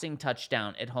 passing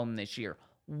touchdown at home this year.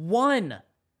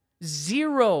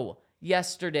 0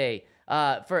 yesterday.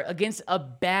 For against a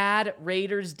bad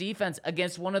Raiders defense,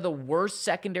 against one of the worst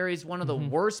secondaries, one of the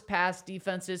worst pass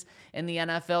defenses in the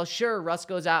NFL. Sure, Russ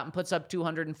goes out and puts up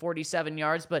 247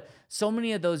 yards, but so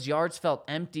many of those yards felt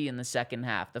empty in the second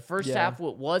half. The first half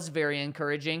was very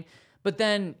encouraging, but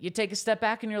then you take a step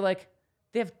back and you're like,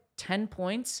 they have 10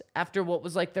 points after what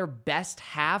was like their best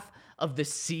half of the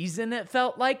season. It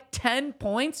felt like 10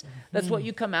 points. That's what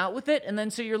you come out with it. And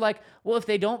then so you're like, well, if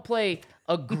they don't play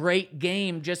a great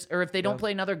game, or if they don't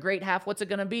play another great half, what's it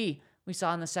going to be? We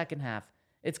saw in the second half,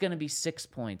 it's going to be 6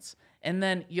 points. And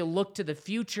then you look to the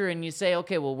future and you say,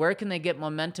 okay, well, where can they get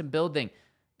momentum building?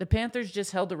 The Panthers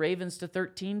just held the Ravens to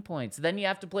 13 points. Then you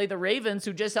have to play the Ravens,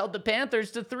 who just held the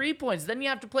Panthers to 3 points. Then you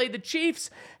have to play the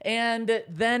Chiefs, and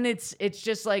then it's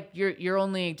just like you're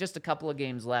only just a couple of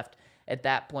games left at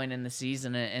that point in the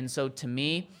season. And so to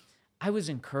me, I was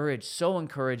encouraged, so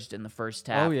encouraged in the first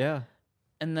half. Oh, yeah.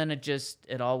 And then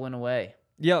it all went away.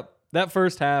 Yep. That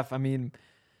first half, I mean,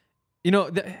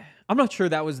 I'm not sure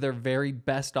that was their very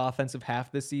best offensive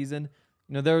half this season.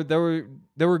 There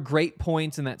were great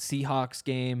points in that Seahawks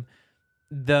game.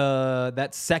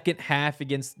 That second half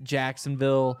against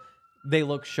Jacksonville, they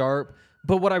look sharp.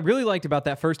 But what I really liked about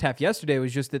that first half yesterday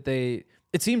was just that it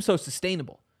seemed so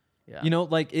sustainable. Yeah.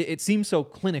 It seemed so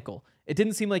clinical. It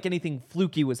didn't seem like anything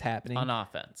fluky was happening. On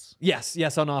offense. Yes,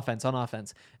 on offense.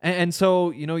 And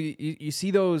so, you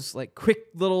see those like quick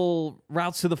little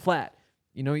routes to the flat.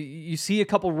 You see a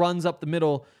couple runs up the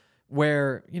middle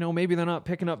where, maybe they're not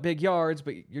picking up big yards,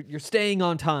 but you're staying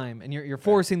on time and you're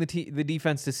forcing the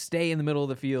defense to stay in the middle of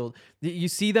the field. You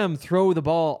see them throw the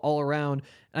ball all around.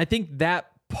 And I think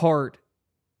that part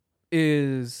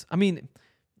is,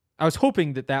 I was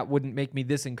hoping that wouldn't make me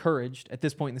this encouraged at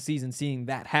this point in the season, seeing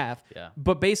that half. Yeah.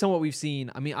 But based on what we've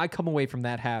seen, I come away from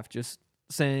that half just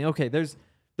saying, okay, there's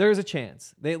a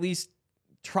chance. They at least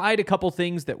tried a couple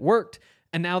things that worked,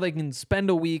 and now they can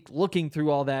spend a week looking through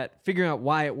all that, figuring out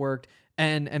why it worked,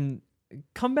 and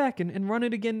come back and run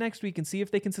it again next week and see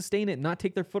if they can sustain it and not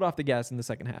take their foot off the gas in the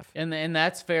second half. And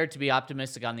that's fair to be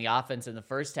optimistic on the offense in the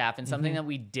first half. And something that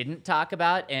we didn't talk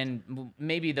about, and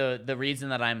maybe the reason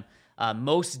that I'm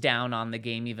most down on the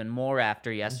game even more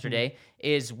after yesterday,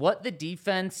 is what the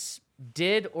defense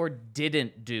did or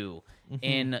didn't do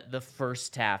in the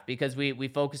first half. Because we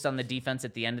focused on the defense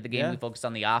at the end of the game. We focused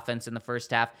on the offense in the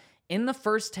first half. In the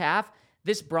first half,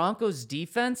 this Broncos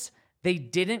defense, they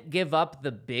didn't give up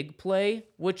the big play,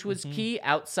 which was key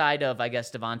outside of, I guess,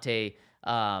 Davante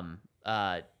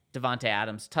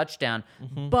Adams' touchdown.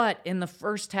 But in the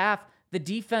first half, the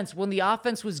defense, when the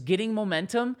offense was getting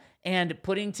momentum and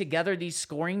putting together these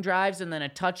scoring drives and then a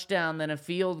touchdown, then a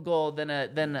field goal, then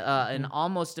an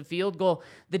almost a field goal,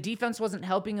 the defense wasn't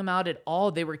helping them out at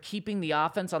all. They were keeping the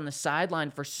offense on the sideline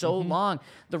for so long.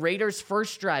 The Raiders'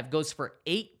 first drive goes for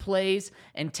 8 plays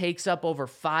and takes up over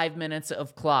 5 minutes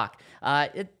of clock.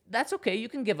 That's okay. You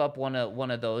can give up one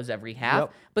of those every half.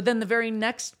 But then the very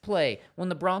next play, when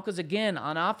the Broncos, again,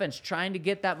 on offense, trying to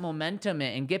get that momentum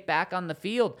and get back on the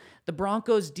field, the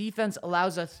Broncos defense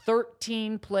allows a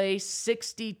 13-play,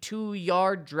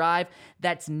 62-yard drive.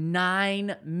 That's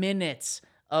 9 minutes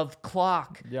of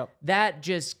clock. That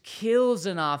just kills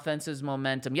an offense's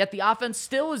momentum. Yet the offense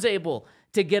still is able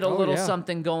to get a little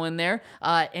something going there.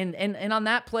 And on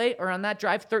that play, or on that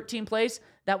drive, 13 plays,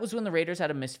 that was when the Raiders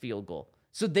had a missed field goal.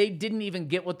 So they didn't even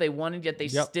get what they wanted, yet they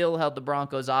still held the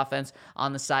Broncos offense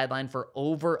on the sideline for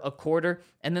over a quarter.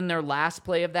 And then their last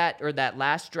play of that, or that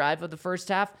last drive of the first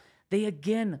half, they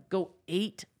again go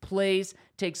 8 plays,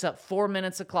 takes up 4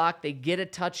 minutes of clock. They get a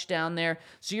touchdown there.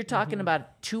 So you're talking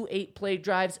about 2 8-play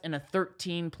drives and a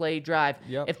 13-play drive.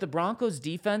 If the Broncos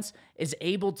defense is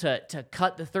able to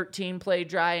cut the 13-play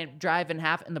drive in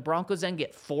half, and the Broncos then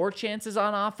get 4 chances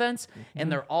on offense, and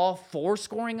they're all 4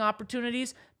 scoring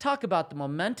opportunities, talk about the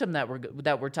momentum that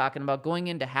we're talking about going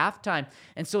into halftime.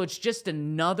 And so it's just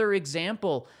another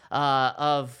example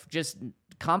of just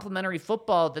complementary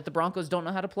football that the Broncos don't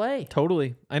know how to play.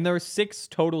 Totally. And there were 6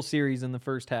 total series in the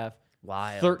first half.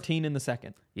 Wild. 13 in the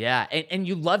second. Yeah, and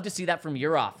you love to see that from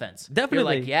your offense. Definitely.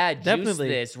 You're like, yeah, juice Definitely.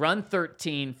 this, run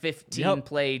 13, 15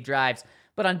 play drives.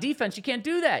 But on defense, you can't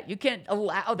do that. You can't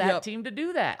allow that team to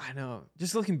do that. I know.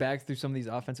 Just looking back through some of these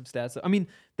offensive stats. I mean,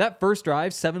 that first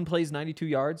drive, 7 plays, 92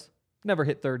 yards. Never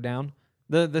hit third down.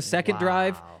 The second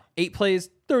drive, 8 plays,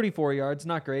 34 yards.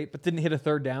 Not great, but didn't hit a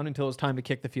third down until it was time to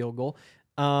kick the field goal.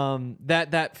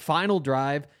 That final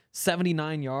drive,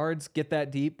 79 yards, get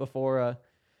that deep before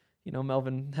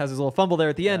Melvin has his little fumble there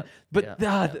at the end. But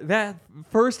that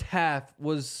first half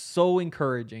was so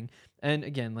encouraging. And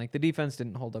again, like the defense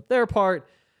didn't hold up their part.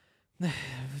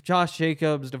 Josh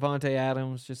Jacobs, Devontae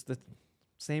Adams, just the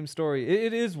same story.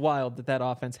 It is wild that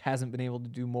offense hasn't been able to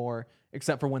do more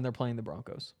except for when they're playing the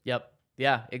Broncos. Yep.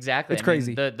 Yeah, exactly. It's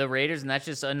crazy. The Raiders, and that's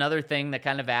just another thing that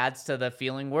kind of adds to the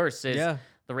feeling worse, is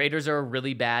the Raiders are a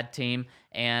really bad team,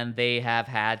 and they have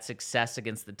had success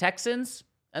against the Texans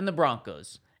and the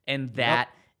Broncos. And that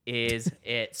is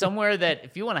it. Somewhere that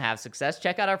if you want to have success,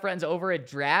 check out our friends over at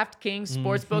DraftKings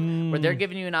Sportsbook, where they're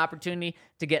giving you an opportunity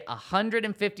to get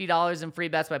 $150 in free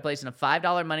bets by placing a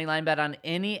 $5 money line bet on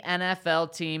any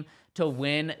NFL team to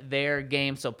win their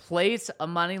game. So place a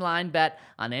money line bet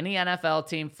on any NFL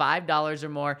team, $5 or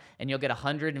more, and you'll get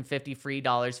 $150 free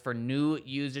for new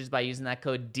users by using that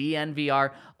code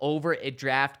DNVR over at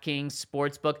DraftKings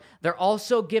Sportsbook. They're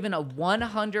also giving a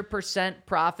 100%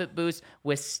 profit boost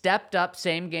with stepped up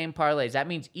same game parlays. That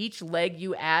means each leg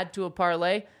you add to a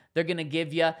parlay, they're going to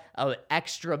give you an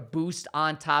extra boost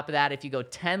on top of that. If you go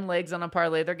 10 legs on a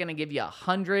parlay, they're going to give you a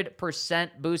 100%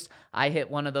 boost. I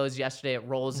hit one of those yesterday. It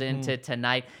rolls into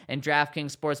tonight. And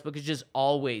DraftKings Sportsbook is just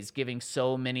always giving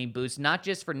so many boosts, not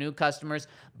just for new customers,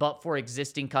 but for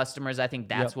existing customers. I think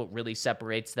that's what really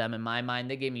separates them in my mind.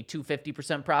 They gave me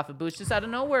 250% profit boosts just out of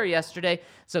nowhere yesterday.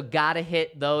 So got to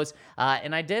hit those.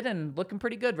 And I did, and looking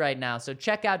pretty good right now. So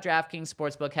check out DraftKings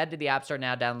Sportsbook. Head to the App Store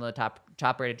now. Download the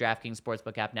top-rated DraftKings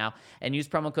Sportsbook app now, and use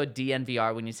promo code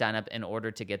DNVR when you sign up in order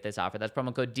to get this offer. That's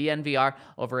promo code DNVR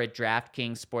over at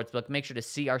DraftKings Sportsbook. Make sure to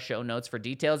see our show notes for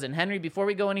details. And Henry, before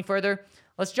we go any further,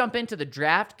 let's jump into the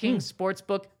DraftKings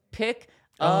Sportsbook pick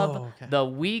of the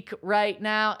week right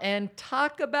now and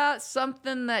talk about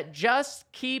something that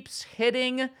just keeps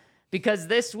hitting, because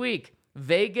this week,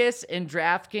 Vegas and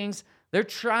DraftKings, they're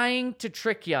trying to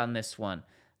trick you on this one.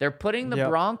 They're putting the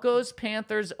Broncos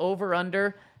Panthers over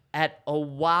under at a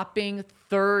whopping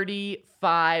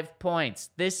 35 points.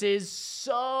 This is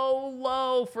so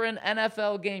low for an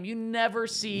NFL game. You never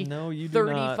see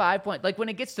 35 points. Like when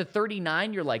it gets to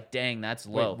 39, you're like, dang, that's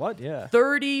low. Wait, what? Yeah.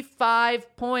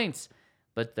 35 points.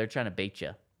 But they're trying to bait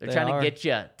you. They're trying to get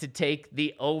you to take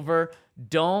the over.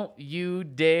 Don't you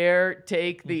dare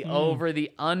take the over.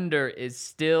 The under is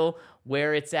still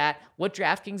where it's at. What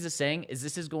DraftKings is saying is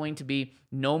this is going to be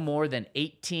no more than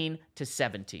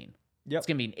 18-17. It's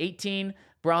going to be an 18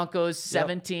 Broncos,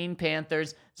 17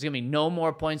 Panthers. There's going to be no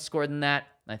more points scored than that.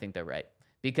 I think they're right,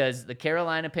 because the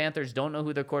Carolina Panthers don't know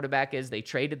who their quarterback is. They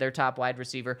traded their top wide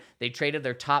receiver. They traded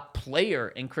their top player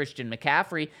in Christian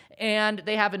McCaffrey, and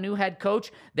they have a new head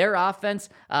coach. Their offense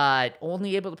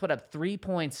only able to put up 3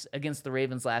 points against the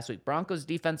Ravens last week. Broncos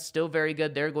defense still very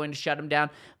good. They're going to shut them down,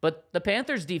 but the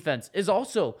Panthers defense is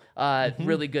also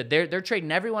really good. They're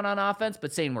trading everyone on offense,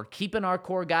 but saying we're keeping our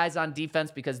core guys on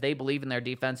defense because they believe in their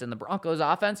defense, and the Broncos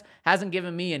offense hasn't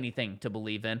given me anything to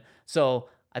believe in. So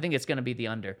I think it's going to be the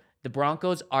under. The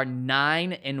Broncos are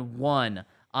 9-1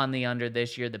 on the under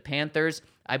this year. The Panthers,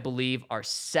 I believe, are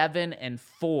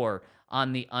 7-4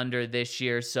 on the under this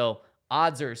year. So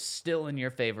odds are still in your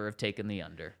favor of taking the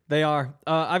under. They are.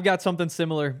 I've got something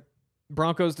similar.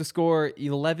 Broncos to score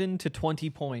 11 to 20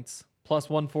 points, plus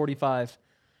 145.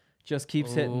 Just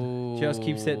keeps hitting. Just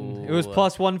keeps hitting. It was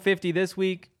plus 150 this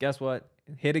week. Guess what?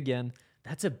 Hit again.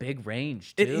 That's a big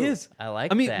range, too. It is. I like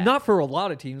that. I mean, not for a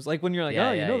lot of teams. Like when you're like,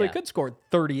 they could score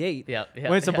 38.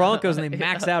 When it's the Broncos and they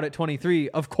max out at 23,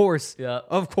 of course,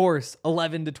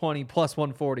 11 to 20 plus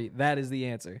 140. That is the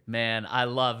answer. Man, I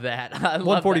love that. I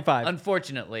love 145. That.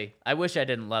 Unfortunately, I wish I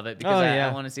didn't love it, because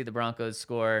I want to see the Broncos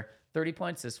score 30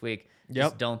 points this week.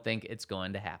 Just don't think it's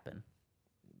going to happen.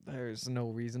 There's no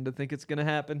reason to think it's going to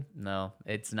happen. No,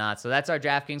 it's not. So that's our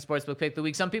DraftKings Sportsbook pick of the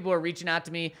week. Some people were reaching out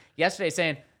to me yesterday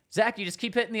saying, Zach, you just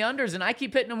keep hitting the unders, and I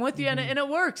keep hitting them with you, and it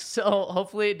works. So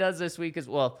hopefully it does this week as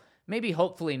well. Maybe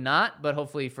hopefully not, but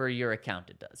hopefully for your account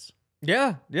it does.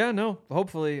 Yeah, no.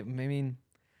 Hopefully. I mean,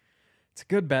 it's a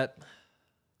good bet.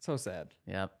 So sad.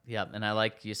 Yep. And I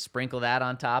like you sprinkle that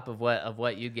on top of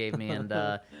what you gave me, and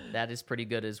that is pretty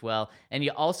good as well. And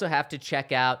you also have to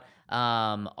check out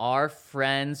Our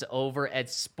friends over at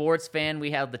Sports Fan, we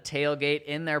held the tailgate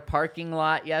in their parking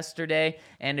lot yesterday.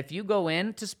 And if you go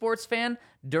into Sports Fan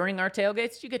during our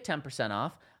tailgates, you get 10%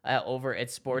 off. Over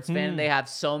at Sports Fan. They have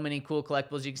so many cool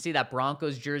collectibles. You can see that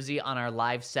Broncos jersey on our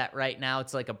live set right now.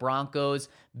 It's like a Broncos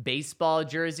baseball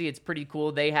jersey. It's pretty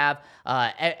cool. They have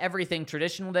everything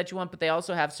traditional that you want, but they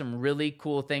also have some really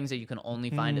cool things that you can only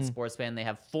find at Sports Fan. They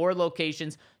have 4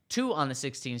 locations, 2 on the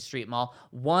 16th Street Mall,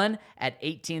 1 at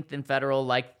 18th and Federal,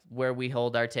 like where we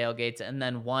hold our tailgates, and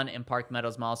then 1 in Park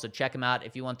Meadows Mall. So check them out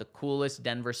if you want the coolest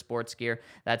Denver sports gear.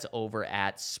 That's over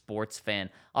at Sports Fan.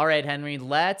 All right, Henry,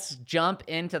 let's jump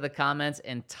into the comments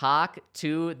and talk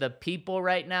to the people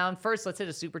right now. And first, let's hit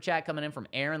a super chat coming in from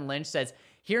Aaron Lynch. Says,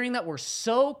 hearing that we're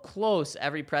so close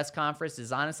every press conference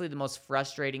is honestly the most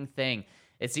frustrating thing.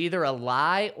 It's either a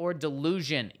lie or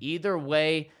delusion. Either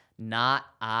way, not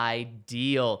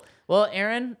ideal. Well,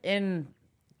 Aaron,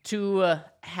 to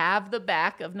have the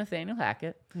back of Nathaniel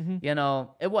Hackett,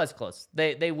 it was close.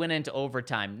 They went into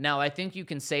overtime. Now, I think you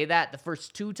can say that the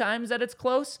first 2 times that it's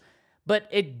close, but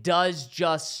it does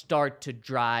just start to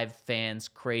drive fans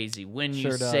crazy when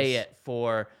you say it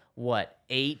for,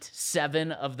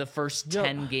 7 of the first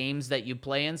 10 games that you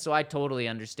play in. So I totally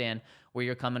understand where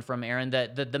you're coming from, Aaron.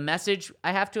 The message,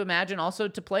 I have to imagine, also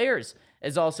to players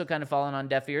is also kind of falling on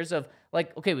deaf ears of,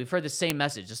 like, okay, we've heard the same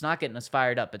message. It's not getting us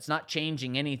fired up. It's not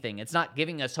changing anything. It's not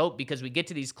giving us hope because we get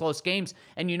to these close games.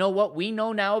 And you know what we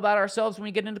know now about ourselves when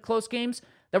we get into close games?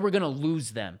 That we're going to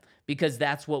lose them because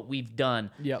that's what we've done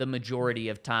the majority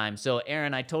of time. So,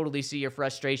 Aaron, I totally see your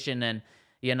frustration, and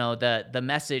the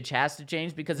message has to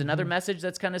change because another message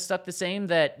that's kind of stuck the same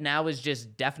that now is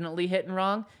just definitely hitting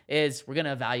wrong is we're going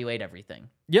to evaluate everything.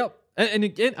 Yep. And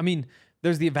again, I mean,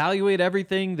 there's the evaluate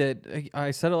everything that I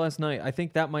said it last night. I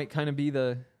think that might kind of be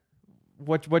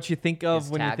what you think of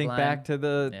when you think back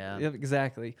to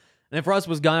exactly. And if Russ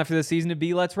was gone after the season, it'd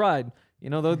be let's ride.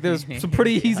 There's some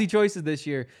pretty easy choices this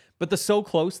year. But the so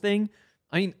close thing,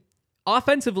 I mean,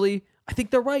 offensively, I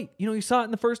think they're right. You saw it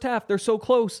in the first half. They're so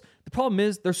close. The problem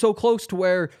is they're so close to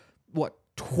where,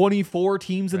 24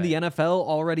 teams in the NFL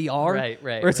already are. Right.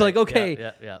 Where it's like,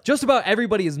 okay, just about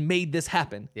everybody has made this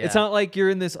happen. Yeah. It's not like you're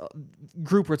in this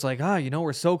group where it's like,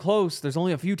 we're so close. There's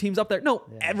only a few teams up there. No,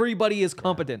 everybody is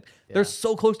competent. Yeah. They're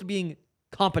so close to being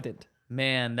competent.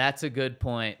 Man, that's a good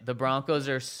point. The Broncos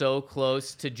are so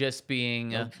close to just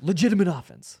being legitimate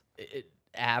offense.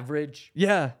 Average.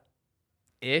 Yeah.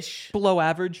 Ish. Below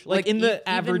average. Like in the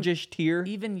average-ish tier.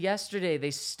 Even yesterday,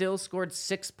 they still scored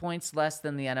 6 points less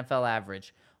than the NFL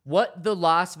average. What the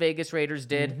Las Vegas Raiders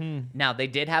did, now they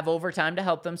did have overtime to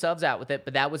help themselves out with it,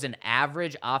 but that was an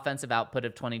average offensive output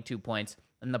of 22 points,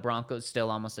 and the Broncos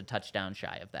still almost a touchdown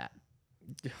shy of that.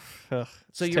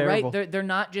 So you're terrible. Right. They're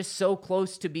not just so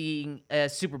close to being a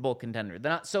Super Bowl contender.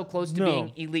 They're not so close to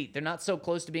being elite. They're not so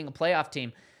close to being a playoff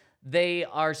team. They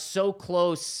are so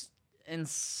close in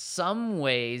some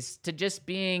ways to just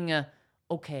being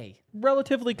okay.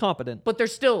 Relatively competent. But they're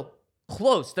still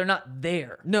close. They're not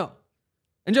there. No.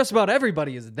 And just about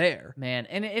everybody is there. Man,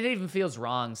 and it even feels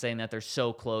wrong saying that they're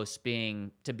so close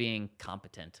to being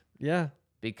competent. Yeah.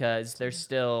 Because they're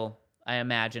still, I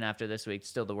imagine after this week,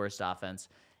 still the worst offense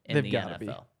in the NFL.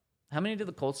 Be. How many did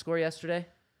the Colts score yesterday?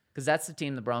 Because that's the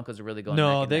team the Broncos are really going neck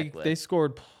and neck with. They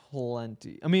scored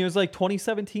plenty. I mean, it was like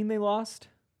 2017 they lost.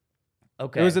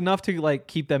 Okay. It was enough to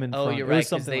keep them in front. Oh, you're right,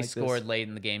 because they scored late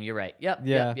in the game. You're right.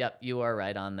 Yep. You are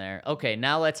right on there. Okay,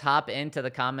 now let's hop into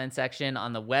the comment section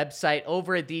on the website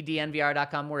over at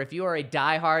ddnvr.com, where if you are a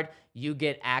diehard, you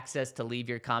get access to leave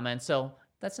your comments. So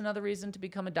that's another reason to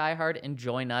become a diehard and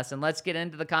join us. And let's get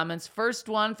into the comments. First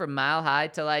one from Mile High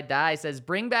Till I Die says,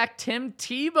 bring back Tim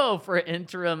Tebow for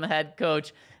interim head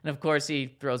coach. And of course,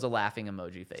 he throws a laughing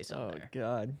emoji face on there. Oh,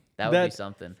 God. That would be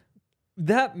something.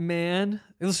 That man,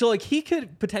 so he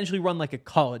could potentially run a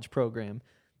college program,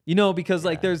 because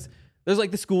there's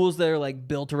the schools that are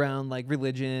built around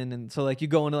religion, and so you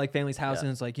go into family's house and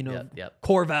it's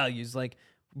core values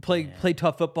play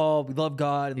tough football, we love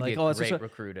God, and he'd be a great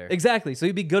recruiter. Exactly, so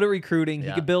he'd be good at recruiting.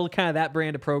 He could build kind of that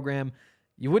brand of program.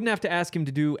 You wouldn't have to ask him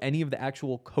to do any of the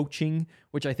actual coaching,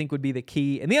 which I think would be the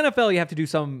key. In the NFL, you have to do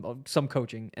some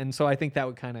coaching, and so I think that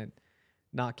would kind of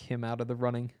knock him out of the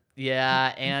running.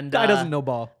 Yeah, and guy doesn't know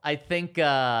ball. I think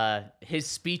his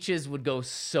speeches would go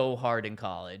so hard in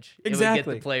college. Exactly. It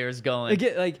would get the players going.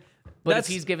 But if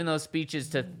he's giving those speeches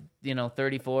to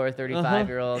 34,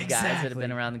 35-year-old guys that have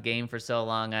been around the game for so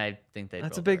long, I think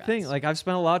that's a big thing. I've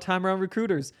spent a lot of time around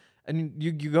recruiters, and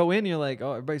you go in, and you're like,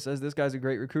 oh, everybody says this guy's a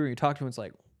great recruiter. And you talk to him, it's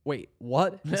like, wait,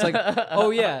 what? It's like, oh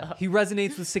yeah, he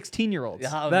resonates with 16-year-olds.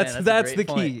 Oh, that's man, that's a the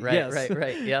great key. point. Right, Yes.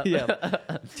 right. Yep. Yeah.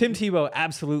 Tim Tebow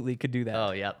absolutely could do that.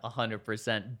 Oh, yeah,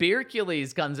 100%.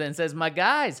 Beercules comes in and says, my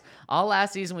guys, all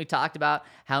last season we talked about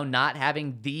how not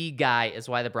having the guy is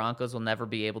why the Broncos will never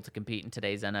be able to compete in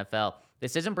today's NFL.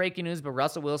 This isn't breaking news, but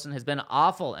Russell Wilson has been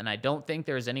awful, and I don't think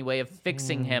there is any way of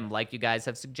fixing him like you guys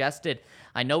have suggested.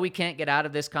 I know we can't get out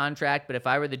of this contract, but if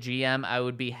I were the GM, I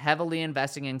would be heavily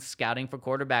investing in scouting for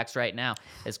quarterbacks right now,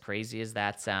 as crazy as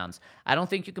that sounds. I don't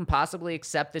think you can possibly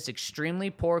accept this extremely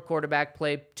poor quarterback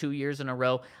play 2 years in a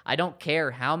row. I don't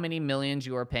care how many millions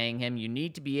you are paying him. You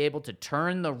need to be able to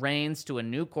turn the reins to a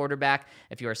new quarterback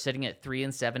if you are sitting at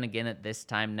 3-7 again at this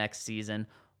time next season.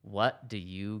 What do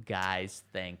you guys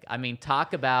think? I mean,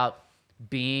 talk about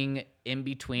being in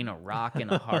between a rock and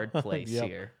a hard place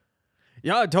here.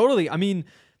 Yeah, totally. I mean,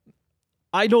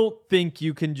 I don't think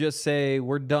you can just say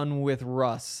we're done with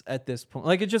Russ at this point.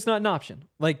 Like, it's just not an option.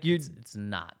 Like, It's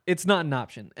not. It's not an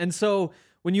option. And so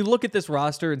when you look at this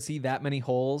roster and see that many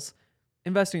holes,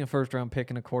 investing a first-round pick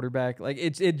in a quarterback, like,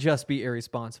 it'd just be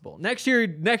irresponsible. Next year, you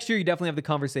definitely have the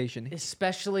conversation.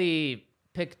 Especially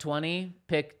pick 20,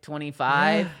 pick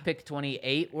 25, pick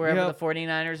 28, wherever the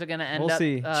 49ers are going to end up. We'll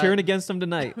see. Cheering against them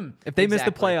tonight. If they miss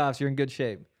the Exactly. playoffs, you're in good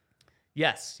shape.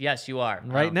 Yes, you are.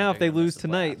 Right now, if they lose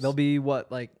tonight, playoffs. they'll be,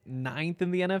 what, like 9th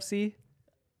in the NFC?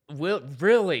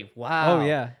 Really? Wow. Oh,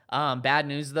 yeah. Bad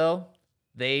news, though.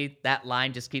 That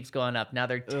line just keeps going up. Now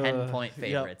they're 10-point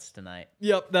favorites tonight.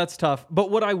 Yep, that's tough.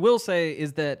 But what I will say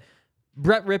is that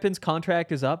Brett Rippon's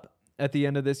contract is up at the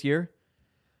end of this year.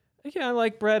 Yeah, I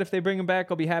like Brett. If they bring him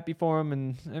back, I'll be happy for him.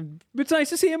 And it's nice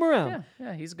to see him around.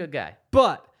 Yeah, he's a good guy.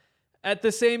 But at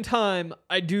the same time,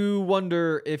 I do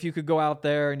wonder if you could go out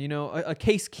there and, a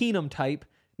Case Keenum type,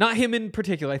 not him in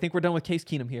particular. I think we're done with Case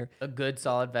Keenum here. A good,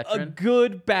 solid A veteran.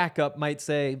 good backup might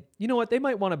say, you know what, they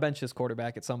might want to bench this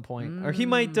quarterback at some point. Or he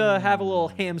might have a little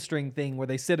hamstring thing where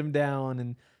they sit him down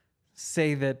and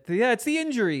say that, it's the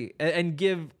injury, and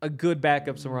give a good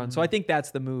backup some run. So I think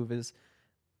that's the move, is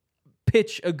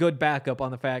pitch a good backup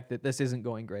on the fact that this isn't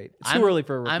going great. It's too early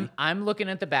for a rookie. I'm looking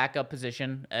at the backup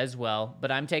position as well,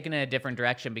 but I'm taking it in a different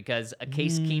direction because a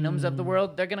Case Keenums of the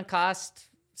world, they're going to cost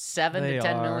 $7 to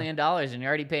 $10 million, and you're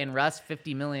already paying Russ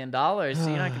 $50 million, so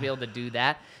you're not going to be able to do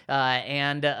that.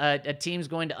 And a team's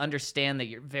going to understand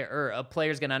that a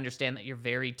player's going to understand that you're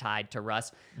very tied to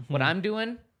Russ. What I'm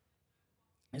doing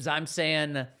is I'm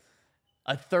saying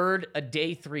a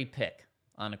day 3 pick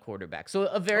on a quarterback. So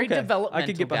a very developmental I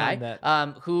could get guy behind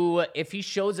that. who, if he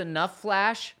shows enough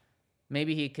flash,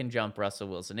 maybe he can jump Russell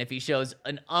Wilson. If he shows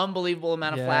an unbelievable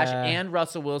amount of flash, and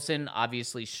Russell Wilson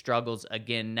obviously struggles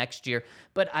again next year.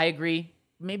 But I agree,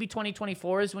 maybe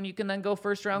 2024 is when you can then go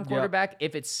first-round quarterback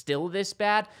if it's still this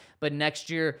bad. But next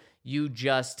year, you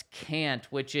just can't,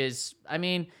 which is, I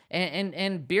mean,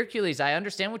 and Beercules, I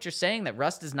understand what you're saying, that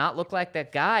Russ does not look like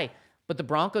that guy. But the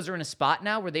Broncos are in a spot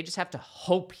now where they just have to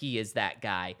hope he is that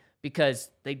guy, because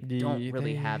they don't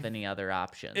really have any other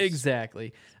options.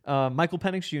 Exactly. Michael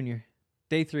Penix Jr.,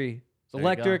 day 3. It's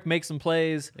electric, makes some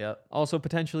plays. Yep. Also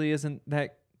potentially isn't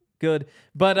that good.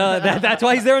 But that's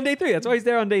why he's there on day 3. That's why he's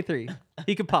there on day 3.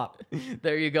 He could pop.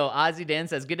 There you go. Ozzy Dan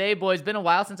says, "Good day, boys. Been a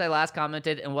while since I last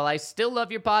commented, and while I still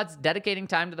love your pods, dedicating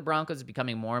time to the Broncos is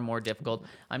becoming more and more difficult.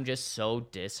 I'm just so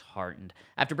disheartened.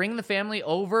 After bringing the family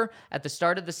over at the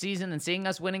start of the season and seeing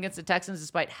us win against the Texans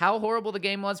despite how horrible the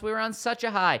game was, we were on such a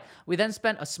high. We then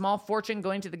spent a small fortune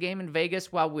going to the game in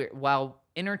Vegas while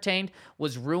entertained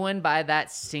was ruined by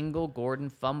that single Gordon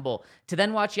fumble. To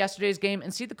then watch yesterday's game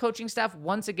and see the coaching staff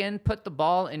once again put the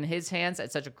ball in his hands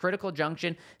at such a critical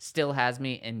junction still has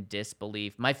me in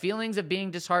disbelief. My feelings of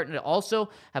being disheartened also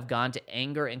have gone to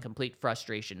anger and complete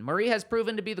frustration. Murray has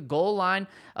proven to be that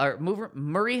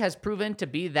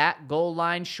goal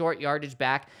line short yardage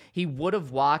back. He would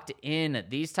have walked in.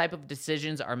 These type of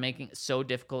decisions are making it so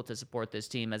difficult to support this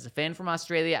team. As a fan from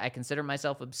Australia, I consider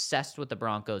myself obsessed with the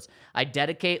Broncos. I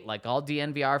dedicate, like all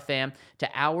DNVR fan, to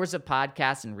hours of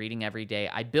podcasts and reading every day.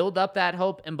 I build up that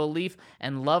hope and belief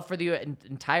and love for the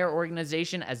entire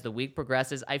organization as the week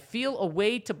progresses. I feel a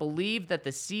way to believe that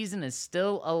the season is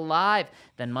still alive.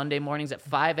 Then Monday mornings at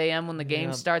 5 a.m. when the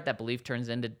games start, that belief turns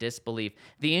into disbelief.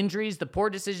 The injuries, the poor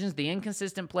decisions, the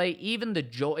inconsistent play, even the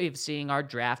joy of seeing our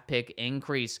draft pick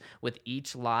increase with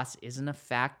each loss isn't a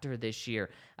factor this year.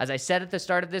 As I said at the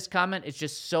start of this comment, it's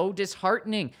just so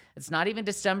disheartening. It's not even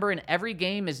December, and every every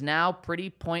game is now pretty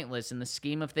pointless in the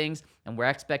scheme of things and where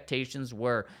expectations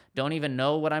were. Don't even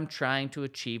know what I'm trying to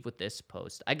achieve with this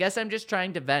post. I guess I'm just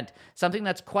trying to vent, something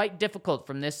that's quite difficult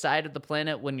from this side of the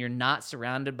planet when you're not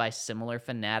surrounded by similar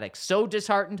fanatics. So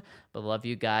disheartened, but love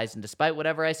you guys. And despite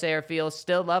whatever I say or feel,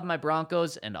 still love my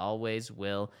Broncos and always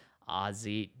will.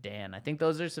 Ozzy Dan. I think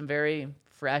those are some very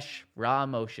fresh, raw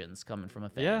emotions coming from a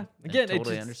fan. Yeah, again, and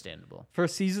totally understandable. For a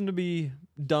season to be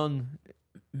done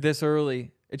this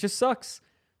early, it just sucks.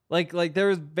 Like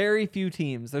there's very few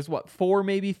teams. There's 4,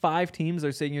 maybe 5 teams that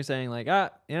are sitting here saying like,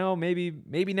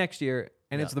 maybe next year,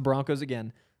 and it's the Broncos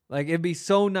again. Like, it'd be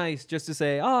so nice just to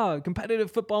say,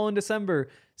 competitive football in December,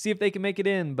 see if they can make it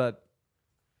in. But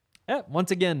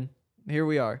once again, here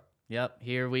we are. Yep,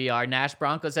 here we are. Nash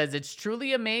Bronco says, it's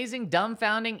truly amazing,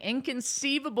 dumbfounding,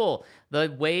 inconceivable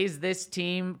the ways this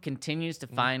team continues to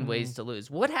find ways to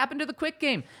lose. What happened to the quick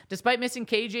game? Despite missing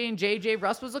KJ and JJ,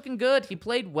 Russ was looking good. He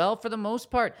played well for the most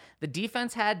part. The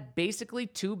defense had basically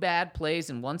 2 bad plays,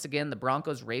 and once again, the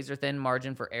Broncos' razor-thin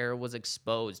margin for error was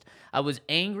exposed. I was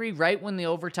angry right when the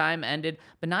overtime ended,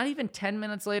 but not even 10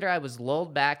 minutes later, I was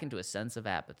lulled back into a sense of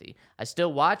apathy. I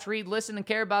still watch, read, listen, and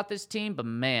care about this team, but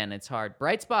man, it's hard.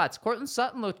 Bright spots. Cortland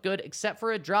Sutton looked good, except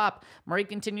for a drop. Murray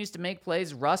continues to make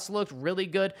plays. Russ looked really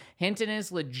good. Hinton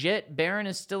is legit. Barron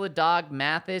is still a dog.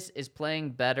 Mathis is playing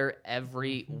better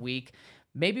every week.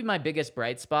 Maybe my biggest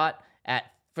bright spot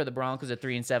for the Broncos at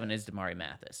 3-7 is Damari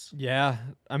Mathis. Yeah,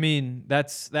 I mean,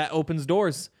 that opens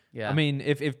doors. Yeah. I mean,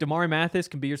 if Damari Mathis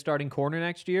can be your starting corner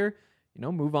next year,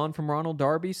 move on from Ronald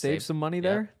Darby, save some money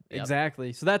there. Yep.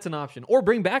 Exactly. So that's an option. Or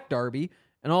bring back Darby,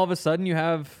 and all of a sudden you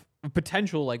have a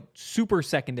potential like super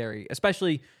secondary,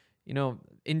 especially,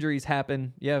 injuries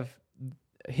happen. You have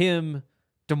him,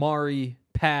 Damari,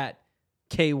 Pat,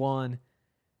 K1.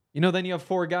 Then you have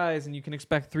 4 guys, and you can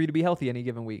expect 3 to be healthy any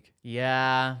given week.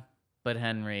 Yeah, but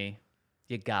Henry,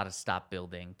 you got to stop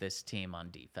building this team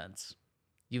on defense.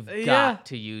 You've got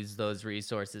to use those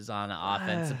resources on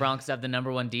offense. The Broncos have the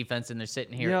number 1 defense, and they're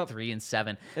sitting here at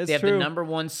 3-7. They have the number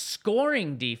 1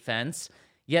 scoring defense,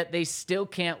 yet they still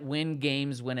can't win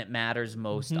games when it matters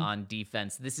most on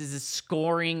defense. This is a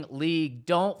scoring league.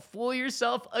 Don't fool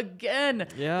yourself again.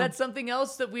 Yeah. That's something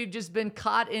else that we've just been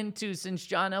caught into since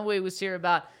John Elway was here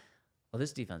about, well,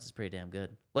 this defense is pretty damn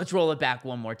good. Let's roll it back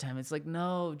one more time. It's like,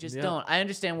 no, just don't. I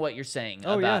understand what you're saying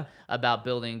about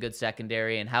building a good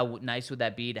secondary and how nice would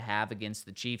that be to have against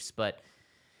the Chiefs, but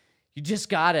you just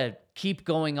got to keep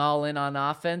going all in on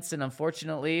offense, and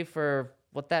unfortunately for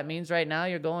what that means right now,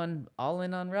 you're going all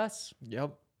in on Russ.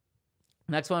 Yep.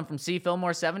 Next one from C.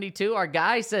 Fillmore 72. Our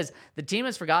guy says the team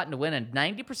has forgotten to win. A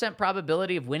 90%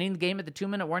 probability of winning the game at the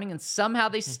 2-minute warning, and somehow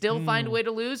they still find a way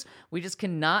to lose. We just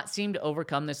cannot seem to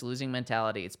overcome this losing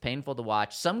mentality. It's painful to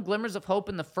watch. Some glimmers of hope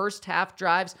in the first half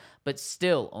drives, but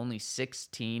still only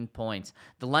 16 points.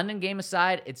 The London game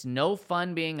aside, it's no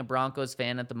fun being a Broncos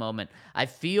fan at the moment. I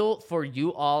feel for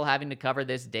you all having to cover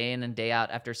this day in and day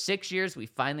out. After 6 years, we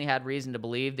finally had reason to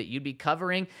believe that you'd be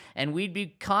covering and we'd be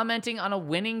commenting on a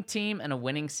winning team and a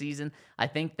winning season. I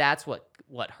think that's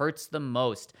what hurts the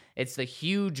most. It's the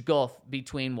huge gulf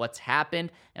between what's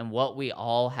happened and what we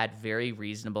all had very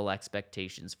reasonable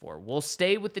expectations for. We'll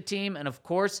stay with the team, and of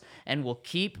course, we'll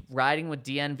keep riding with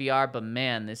DNVR, but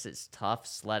man, this is tough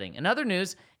sledding. In other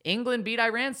news, England beat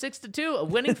Iran 6-2. A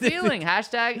winning feeling.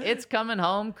 Hashtag it's coming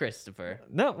home, Christopher.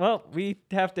 No, well, we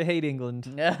have to hate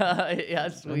England.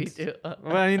 Yes, we do.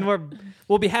 Well, I mean,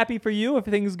 we'll be happy for you if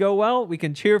things go well. We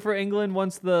can cheer for England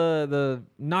once the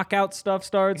knockout stuff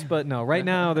starts. But no, right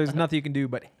now there's nothing you can do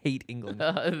but hate England.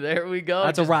 There we go.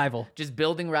 That's a rival. Just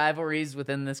building rivalries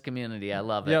within this community. I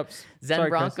love it. Yep. Zen Sorry,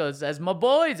 Broncos says, my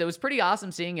boys, it was pretty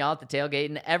awesome seeing y'all at the tailgate,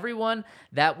 and everyone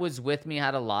that was with me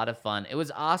had a lot of fun. It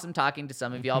was awesome talking to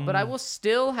some of y'all, but I will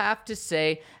still have to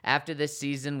say, after this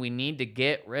season, we need to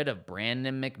get rid of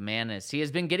Brandon McManus. He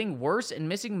has been getting worse and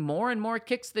missing more and more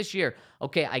kicks this year.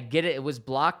 Okay, I get it. It was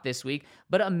blocked this week,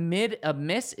 but a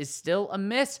miss is still a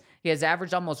miss. He has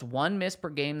averaged almost 1 miss per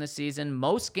game this season.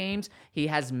 Most games, he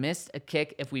has missed a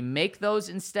kick. If we make those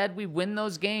instead, we win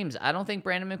those games. I don't think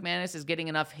Brandon McManus is getting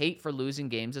enough hate for losing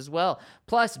games as well.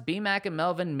 Plus, BMAC and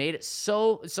Melvin made it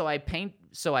so I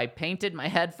painted my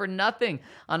head for nothing.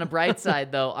 On a bright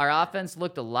side, though, our offense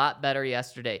looked a lot better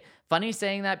yesterday. Funny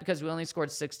saying that because we only scored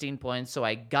 16 points, so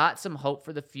I got some hope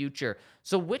for the future.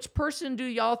 So which person do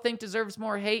y'all think deserves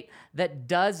more hate that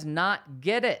does not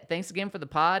get it? Thanks again for the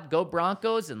pod. Go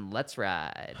Broncos, and let's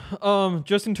ride.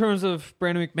 Just in terms of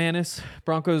Brandon McManus,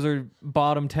 Broncos are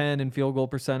bottom 10 in field goal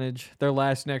percentage. They're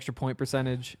last in extra point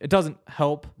percentage. It doesn't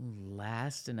help.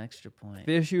 Last in extra point.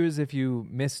 The issue is if you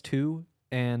miss 2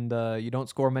 and you don't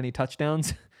score many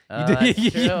touchdowns, That's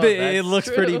true. It That's looks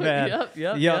true. pretty bad.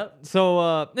 Yep.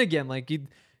 So again, like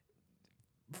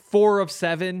 4 of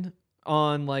 7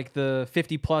 on like the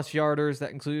 50+ yarders.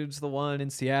 That includes the one in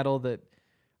Seattle that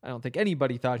I don't think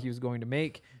anybody thought he was going to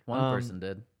make. One person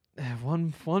did.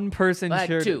 One person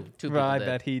sure. Two people I did.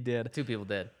 bet he did. 2 people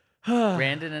did.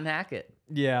 Brandon and Hackett.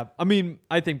 Yeah, I mean,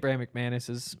 I think Brad McManus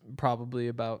is probably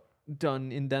about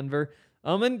done in Denver.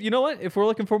 And you know what? If we're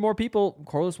looking for more people,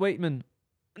 Corliss Waitman,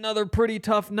 another pretty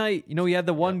tough night. You know, he had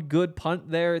the one good punt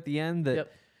there at the end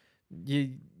that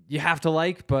you have to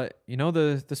like, but you know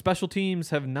the special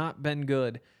teams have not been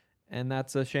good, and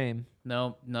that's a shame.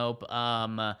 Nope.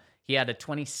 He had a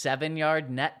 27-yard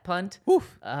net punt.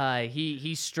 Oof.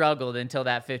 He struggled until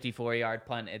that 54-yard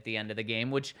punt at the end of the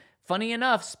game, which, funny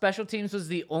enough, special teams was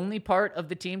the only part of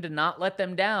the team to not let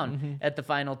them down at the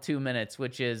final 2 minutes,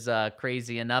 which is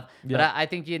crazy enough. Yeah. But I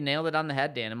think you nailed it on the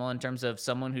head, Danimal, in terms of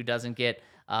someone who doesn't get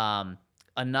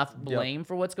enough blame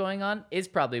for what's going on is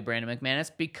probably Brandon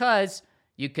McManus, because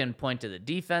you can point to the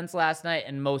defense last night,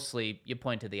 and mostly you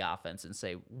point to the offense and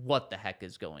say, what the heck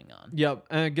is going on?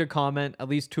 Yep, good comment. At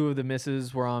least 2 of the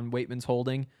misses were on Waitman's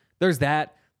holding. There's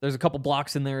that. There's a couple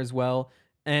blocks in there as well.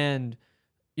 And,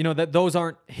 you know, that those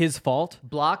aren't his fault.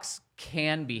 Blocks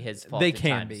can be his fault. They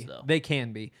can times, be. though. They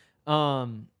can be.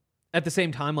 At the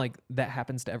same time, like, that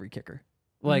happens to every kicker.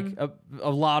 Like, a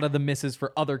lot of the misses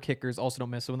for other kickers also don't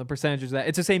miss. So when the percentages of that,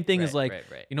 it's the same thing as like,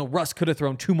 you know, Russ could have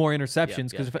thrown 2 more interceptions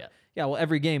because, well,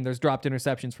 every game there's dropped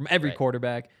interceptions from every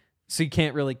quarterback. So you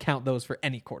can't really count those for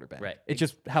any quarterback. Right. It's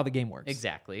just how the game works.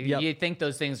 Exactly. Yep. You think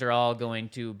those things are all going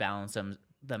to balance themselves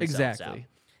Exactly. out.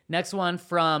 Next one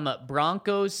from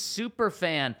Broncos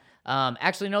Superfan.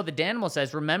 Actually, no, the Danimal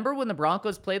says, remember when the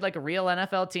Broncos played like a real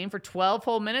NFL team for 12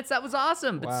 whole minutes? That was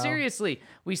awesome. But seriously,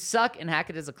 we suck, and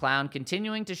Hackett is a clown,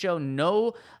 continuing to show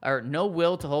no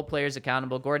will to hold players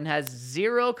accountable. Gordon has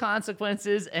 0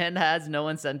 consequences and has no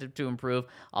incentive to improve.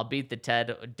 I'll beat the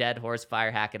dead horse,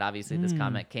 fire Hackett. Obviously, this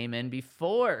comment came in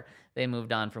before they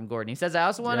moved on from Gordon. He says, I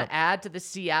also want to add to the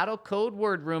Seattle code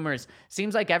word rumors.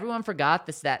 Seems like everyone forgot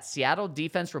that Seattle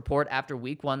defense report after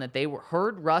week 1 that they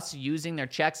heard Russ using their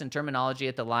checks and terminology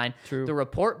at the line. True. The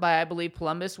report by, I believe,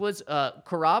 Columbus was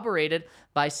corroborated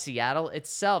by Seattle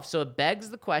itself. So it begs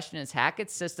the question, is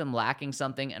Hackett's system lacking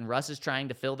something and Russ is trying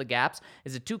to fill the gaps?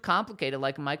 Is it too complicated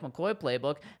like a Mike McCoy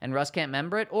playbook and Russ can't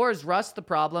remember it? Or is Russ the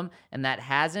problem and that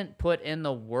hasn't put in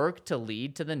the work to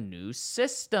lead to the new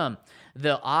system?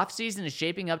 The offseason is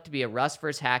shaping up to be a Russ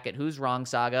versus Hackett who's wrong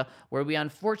saga, where we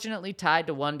unfortunately tied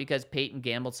to 1 because Peyton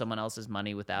gambled someone else's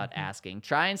money without asking.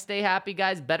 Try and stay happy,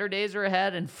 guys. Better days are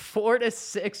ahead in 4 to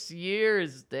 6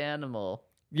 years, Danimal.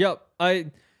 Yep.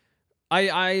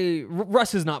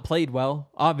 Russ has not played well,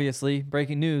 obviously,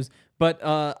 breaking news, but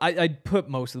I'd put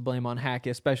most of the blame on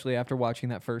Hackett, especially after watching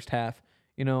that first half.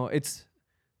 You know, it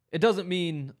doesn't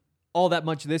mean all that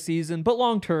much this season, but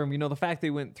long term, you know, the fact they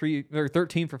went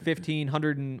 13 for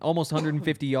 15, almost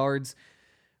 150 yards,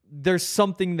 there's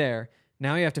something there.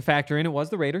 Now you have to factor in it was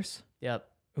the Raiders. Yep.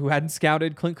 Who hadn't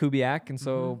scouted Clint Kubiak, and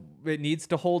so it needs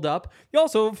to hold up. You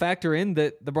also factor in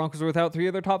that the Broncos were without 3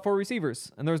 of their top 4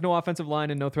 receivers, and there was no offensive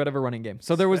line and no threat of a running game.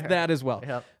 So there was that as well.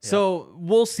 Yep. So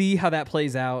we'll see how that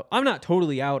plays out. I'm not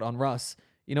totally out on Russ.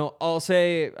 You know, I'll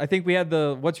say, I think we had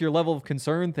the what's your level of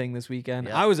concern thing this weekend.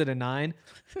 Yep. I was at a 9.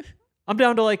 I'm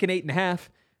down to like an 8.5.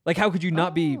 Like, how could you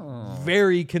not be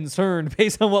very concerned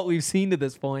based on what we've seen to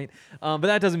this point? But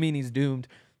that doesn't mean he's doomed.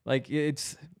 Like,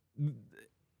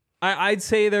 I'd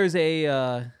say there's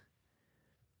a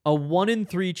 1 in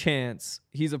 3 chance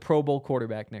he's a Pro Bowl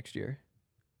quarterback next year.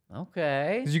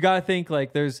 Okay. Because you got to think,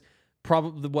 like, there's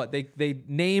probably they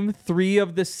name 3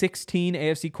 of the 16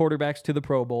 AFC quarterbacks to the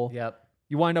Pro Bowl. Yep.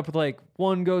 You wind up with like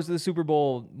 1 goes to the Super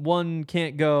Bowl, 1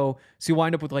 can't go. So you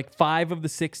wind up with like 5 of the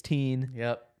 16.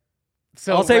 Yep.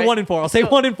 So I'll say 1 in 4. I'll say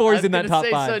 1 in 4 is in that top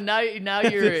 5. So now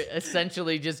you're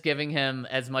essentially just giving him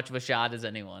as much of a shot as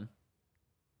anyone.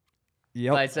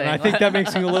 Yep. By saying, And I think that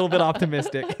makes me a little bit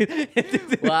optimistic.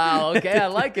 Wow. Okay, I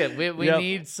like it. We Yep.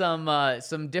 need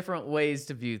some different ways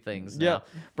to view things now. Yep.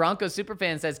 Broncos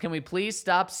Superfan says, can we please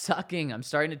stop sucking? I'm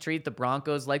starting to treat the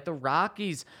Broncos like the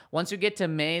Rockies. Once we get to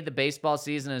May, the baseball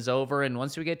season is over, and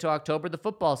once we get to October, the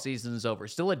football season is over.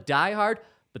 Still a diehard,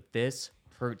 but this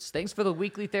hurts. Thanks for the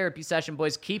weekly therapy session,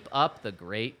 boys. Keep up the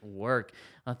great work.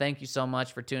 Thank you so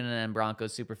much for tuning in,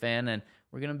 Broncos Superfan, and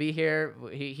We're going to be here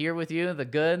with you, the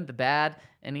good, the bad,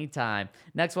 anytime.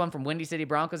 Next one from Windy City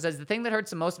Broncos says, the thing that hurts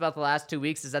the most about the last 2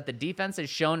 weeks is that the defense has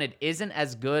shown it isn't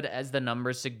as good as the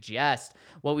numbers suggest.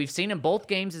 What we've seen in both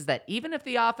games is that even if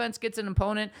the offense gets an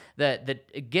opponent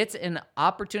that gets an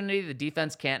opportunity, the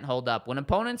defense can't hold up. When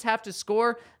opponents have to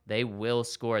score, they will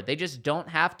score. They just don't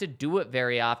have to do it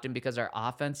very often because our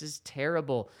offense is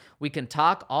terrible. We can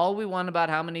talk all we want about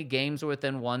how many games are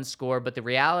within one score, but the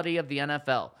reality of the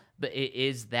NFL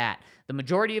is that the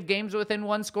majority of games are within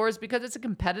one score is because it's a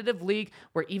competitive league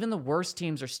where even the worst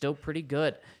teams are still pretty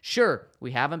good. Sure,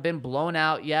 we haven't been blown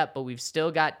out yet, but we've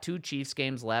still got 2 Chiefs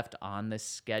games left on this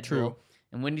schedule. True.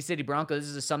 And Windy City Broncos,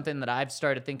 this is something that I've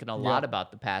started thinking a lot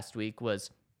about the past week, was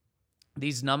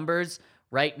these numbers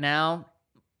right now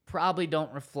probably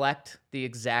don't reflect the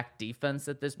exact defense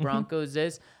that this Broncos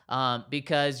is,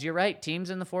 because you're right, teams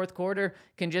in the fourth quarter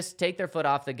can just take their foot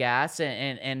off the gas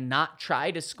and not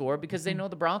try to score because they know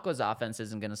the Broncos offense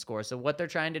isn't going to score. So what they're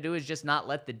trying to do is just not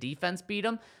let the defense beat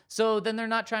them. So then they're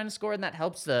not trying to score, and that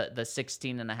helps the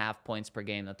 16.5 points per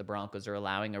game that the Broncos are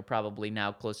allowing, or probably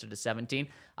now closer to 17.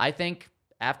 I think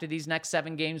after these next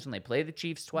 7 games, when they play the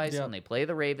Chiefs twice, when they play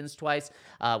the Ravens twice,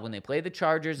 when they play the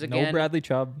Chargers again. No Bradley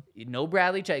Chubb. No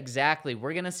Bradley Chubb, exactly.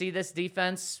 We're going to see this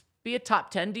defense be a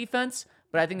top 10 defense,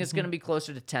 but I think it's going to be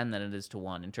closer to 10 than it is to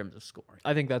 1 in terms of scoring.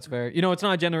 I think that's fair. It's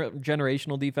not a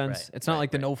generational defense. It's not like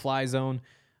the no-fly zone.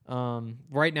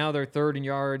 Right now, they're 3rd in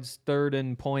yards, 3rd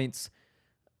in points.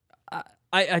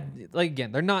 I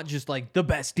again, they're not just like the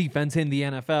best defense in the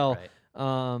NFL.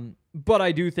 Right. But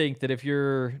I do think that if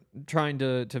you're trying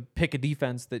to pick a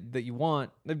defense that you want,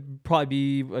 it'd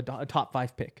probably be a top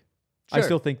 5 pick. Sure. I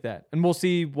still think that. And we'll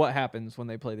see what happens when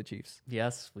they play the Chiefs.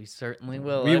 Yes, we certainly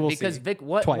will. We will because see.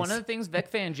 One of the things Vic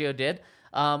Fangio did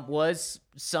was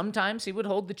sometimes he would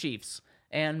hold the Chiefs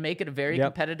and make it a very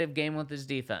competitive game with his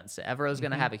defense. Evero's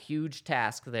going to have a huge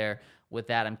task there with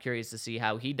that. I'm curious to see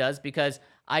how he does, because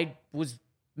I was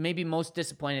maybe most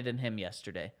disappointed in him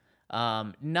yesterday.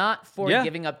 Not for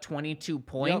giving up 22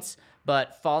 points,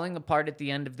 but falling apart at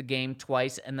the end of the game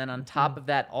twice. And then on top of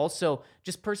that, also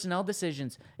just personnel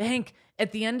decisions. Hank,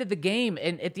 at the end of the game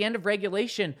and at the end of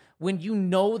regulation, when you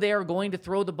know they are going to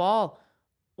throw the ball,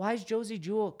 why is Josie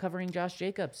Jewell covering Josh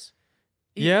Jacobs?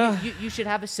 You should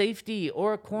have a safety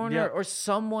or a corner or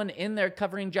someone in there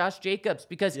covering Josh Jacobs,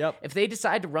 because if they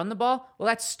decide to run the ball, well,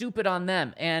 that's stupid on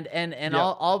them. And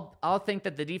I'll think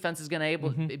that the defense is going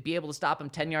to be able to stop him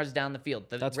 10 yards down the field.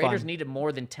 The Raiders needed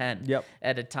more than 10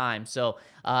 at a time. So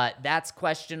that's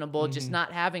questionable. Just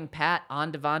not having Pat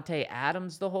on Devontae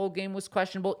Adams the whole game was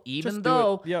questionable, even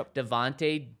though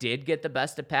Devontae did get the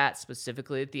best of Pat,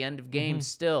 specifically at the end of games.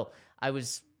 Still, I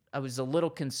was a little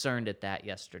concerned at that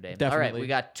yesterday. Definitely. All right, we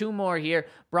got 2 more here.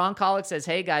 Broncolic says,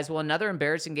 hey, guys, well, another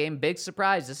embarrassing game. Big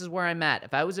surprise. This is where I'm at.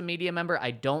 If I was a media member,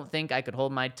 I don't think I could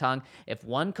hold my tongue. If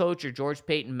one coach or George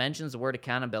Payton mentions the word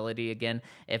accountability again,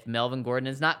 if Melvin Gordon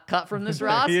is not cut from this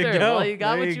roster, you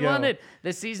got what you wanted.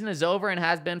 This season is over and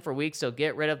has been for weeks, so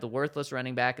get rid of the worthless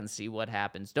running back and see what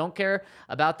happens. Don't care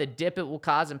about the dip it will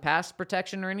cause in pass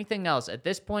protection or anything else. At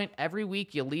this point, every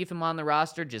week you leave him on the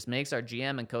roster just makes our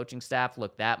GM and coaching staff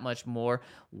look that much more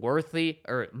worthy,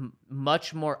 or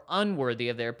much more unworthy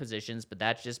of their positions, but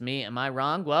that's just me. Am I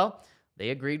wrong? Well, they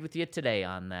agreed with you today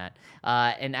on that.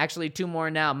 And actually 2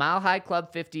 more now. Mile High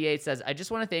Club 58 says, I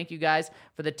just want to thank you guys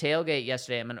for the tailgate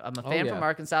yesterday. I'm a fan from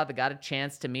Arkansas that got a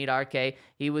chance to meet RK.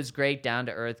 He was great,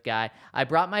 down-to-earth guy. I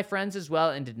brought my friends as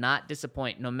well and did not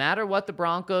disappoint. No matter what the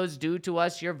Broncos do to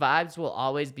us, your vibes will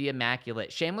always be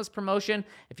immaculate. Shameless promotion.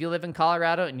 If you live in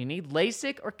Colorado and you need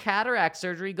LASIK or cataract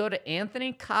surgery, go to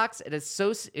Anthony Cox at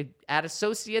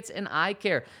Associates in Eye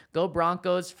Care. Go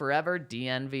Broncos forever,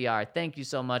 DNVR. Thank you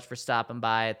so much for stopping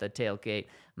by at the tailgate,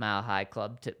 Mile High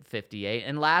Club 58.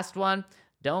 And last one,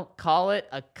 don't call it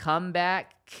a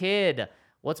comeback kid.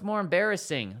 What's more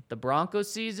embarrassing, the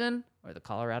Broncos season or the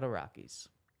Colorado Rockies?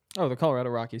 Oh, the Colorado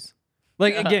Rockies.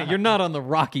 Like, again, you're not on the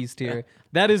Rockies tier.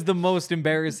 That is the most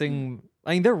embarrassing.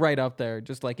 I mean, they're right up there,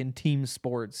 just like in team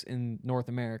sports in North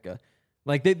America.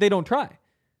 Like, they don't try.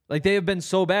 Like, they have been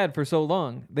so bad for so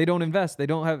long. They don't invest. They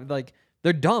don't have, like,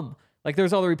 they're dumb. Like,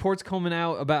 there's all the reports coming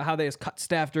out about how they just cut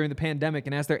staff during the pandemic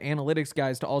and asked their analytics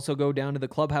guys to also go down to the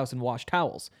clubhouse and wash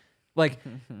towels. Like,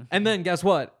 and then guess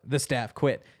what? The staff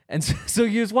quit. And so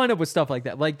you just wind up with stuff like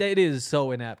that. Like, it is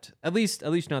so inept. At least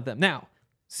not them. Now,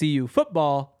 CU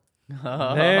football.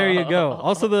 There you go.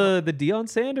 Also, the Deion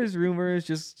Sanders rumors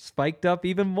just spiked up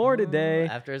even more today.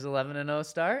 After his 11-0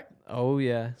 start? Oh,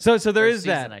 yeah. So there is season,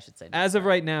 that. I should say. As of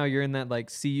right now, you're in that,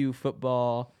 like, CU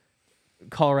football.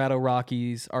 Colorado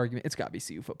Rockies argument. It's got to be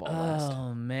CU football last.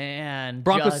 Oh, man.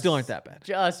 Broncos still aren't that bad.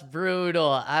 Just brutal.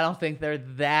 I don't think they're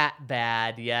that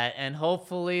bad yet. And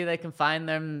hopefully they can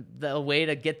find a way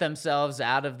to get themselves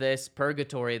out of this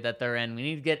purgatory that they're in. We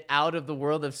need to get out of the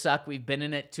world of suck. We've been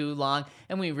in it too long.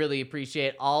 And we really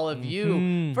appreciate all of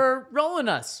you for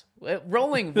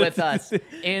rolling with us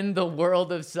in the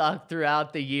world of suck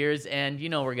throughout the years. And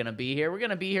we're going to be here. We're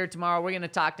going to be here tomorrow. We're going to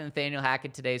talk to Nathaniel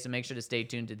Hackett today, so make sure to stay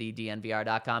tuned to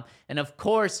thednvr.com. And of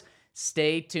course,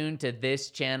 stay tuned to this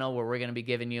channel where we're going to be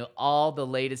giving you all the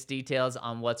latest details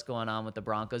on what's going on with the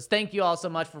Broncos. Thank you all so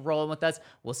much for rolling with us.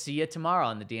 We'll see you tomorrow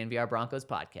on the DNVR Broncos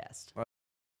podcast.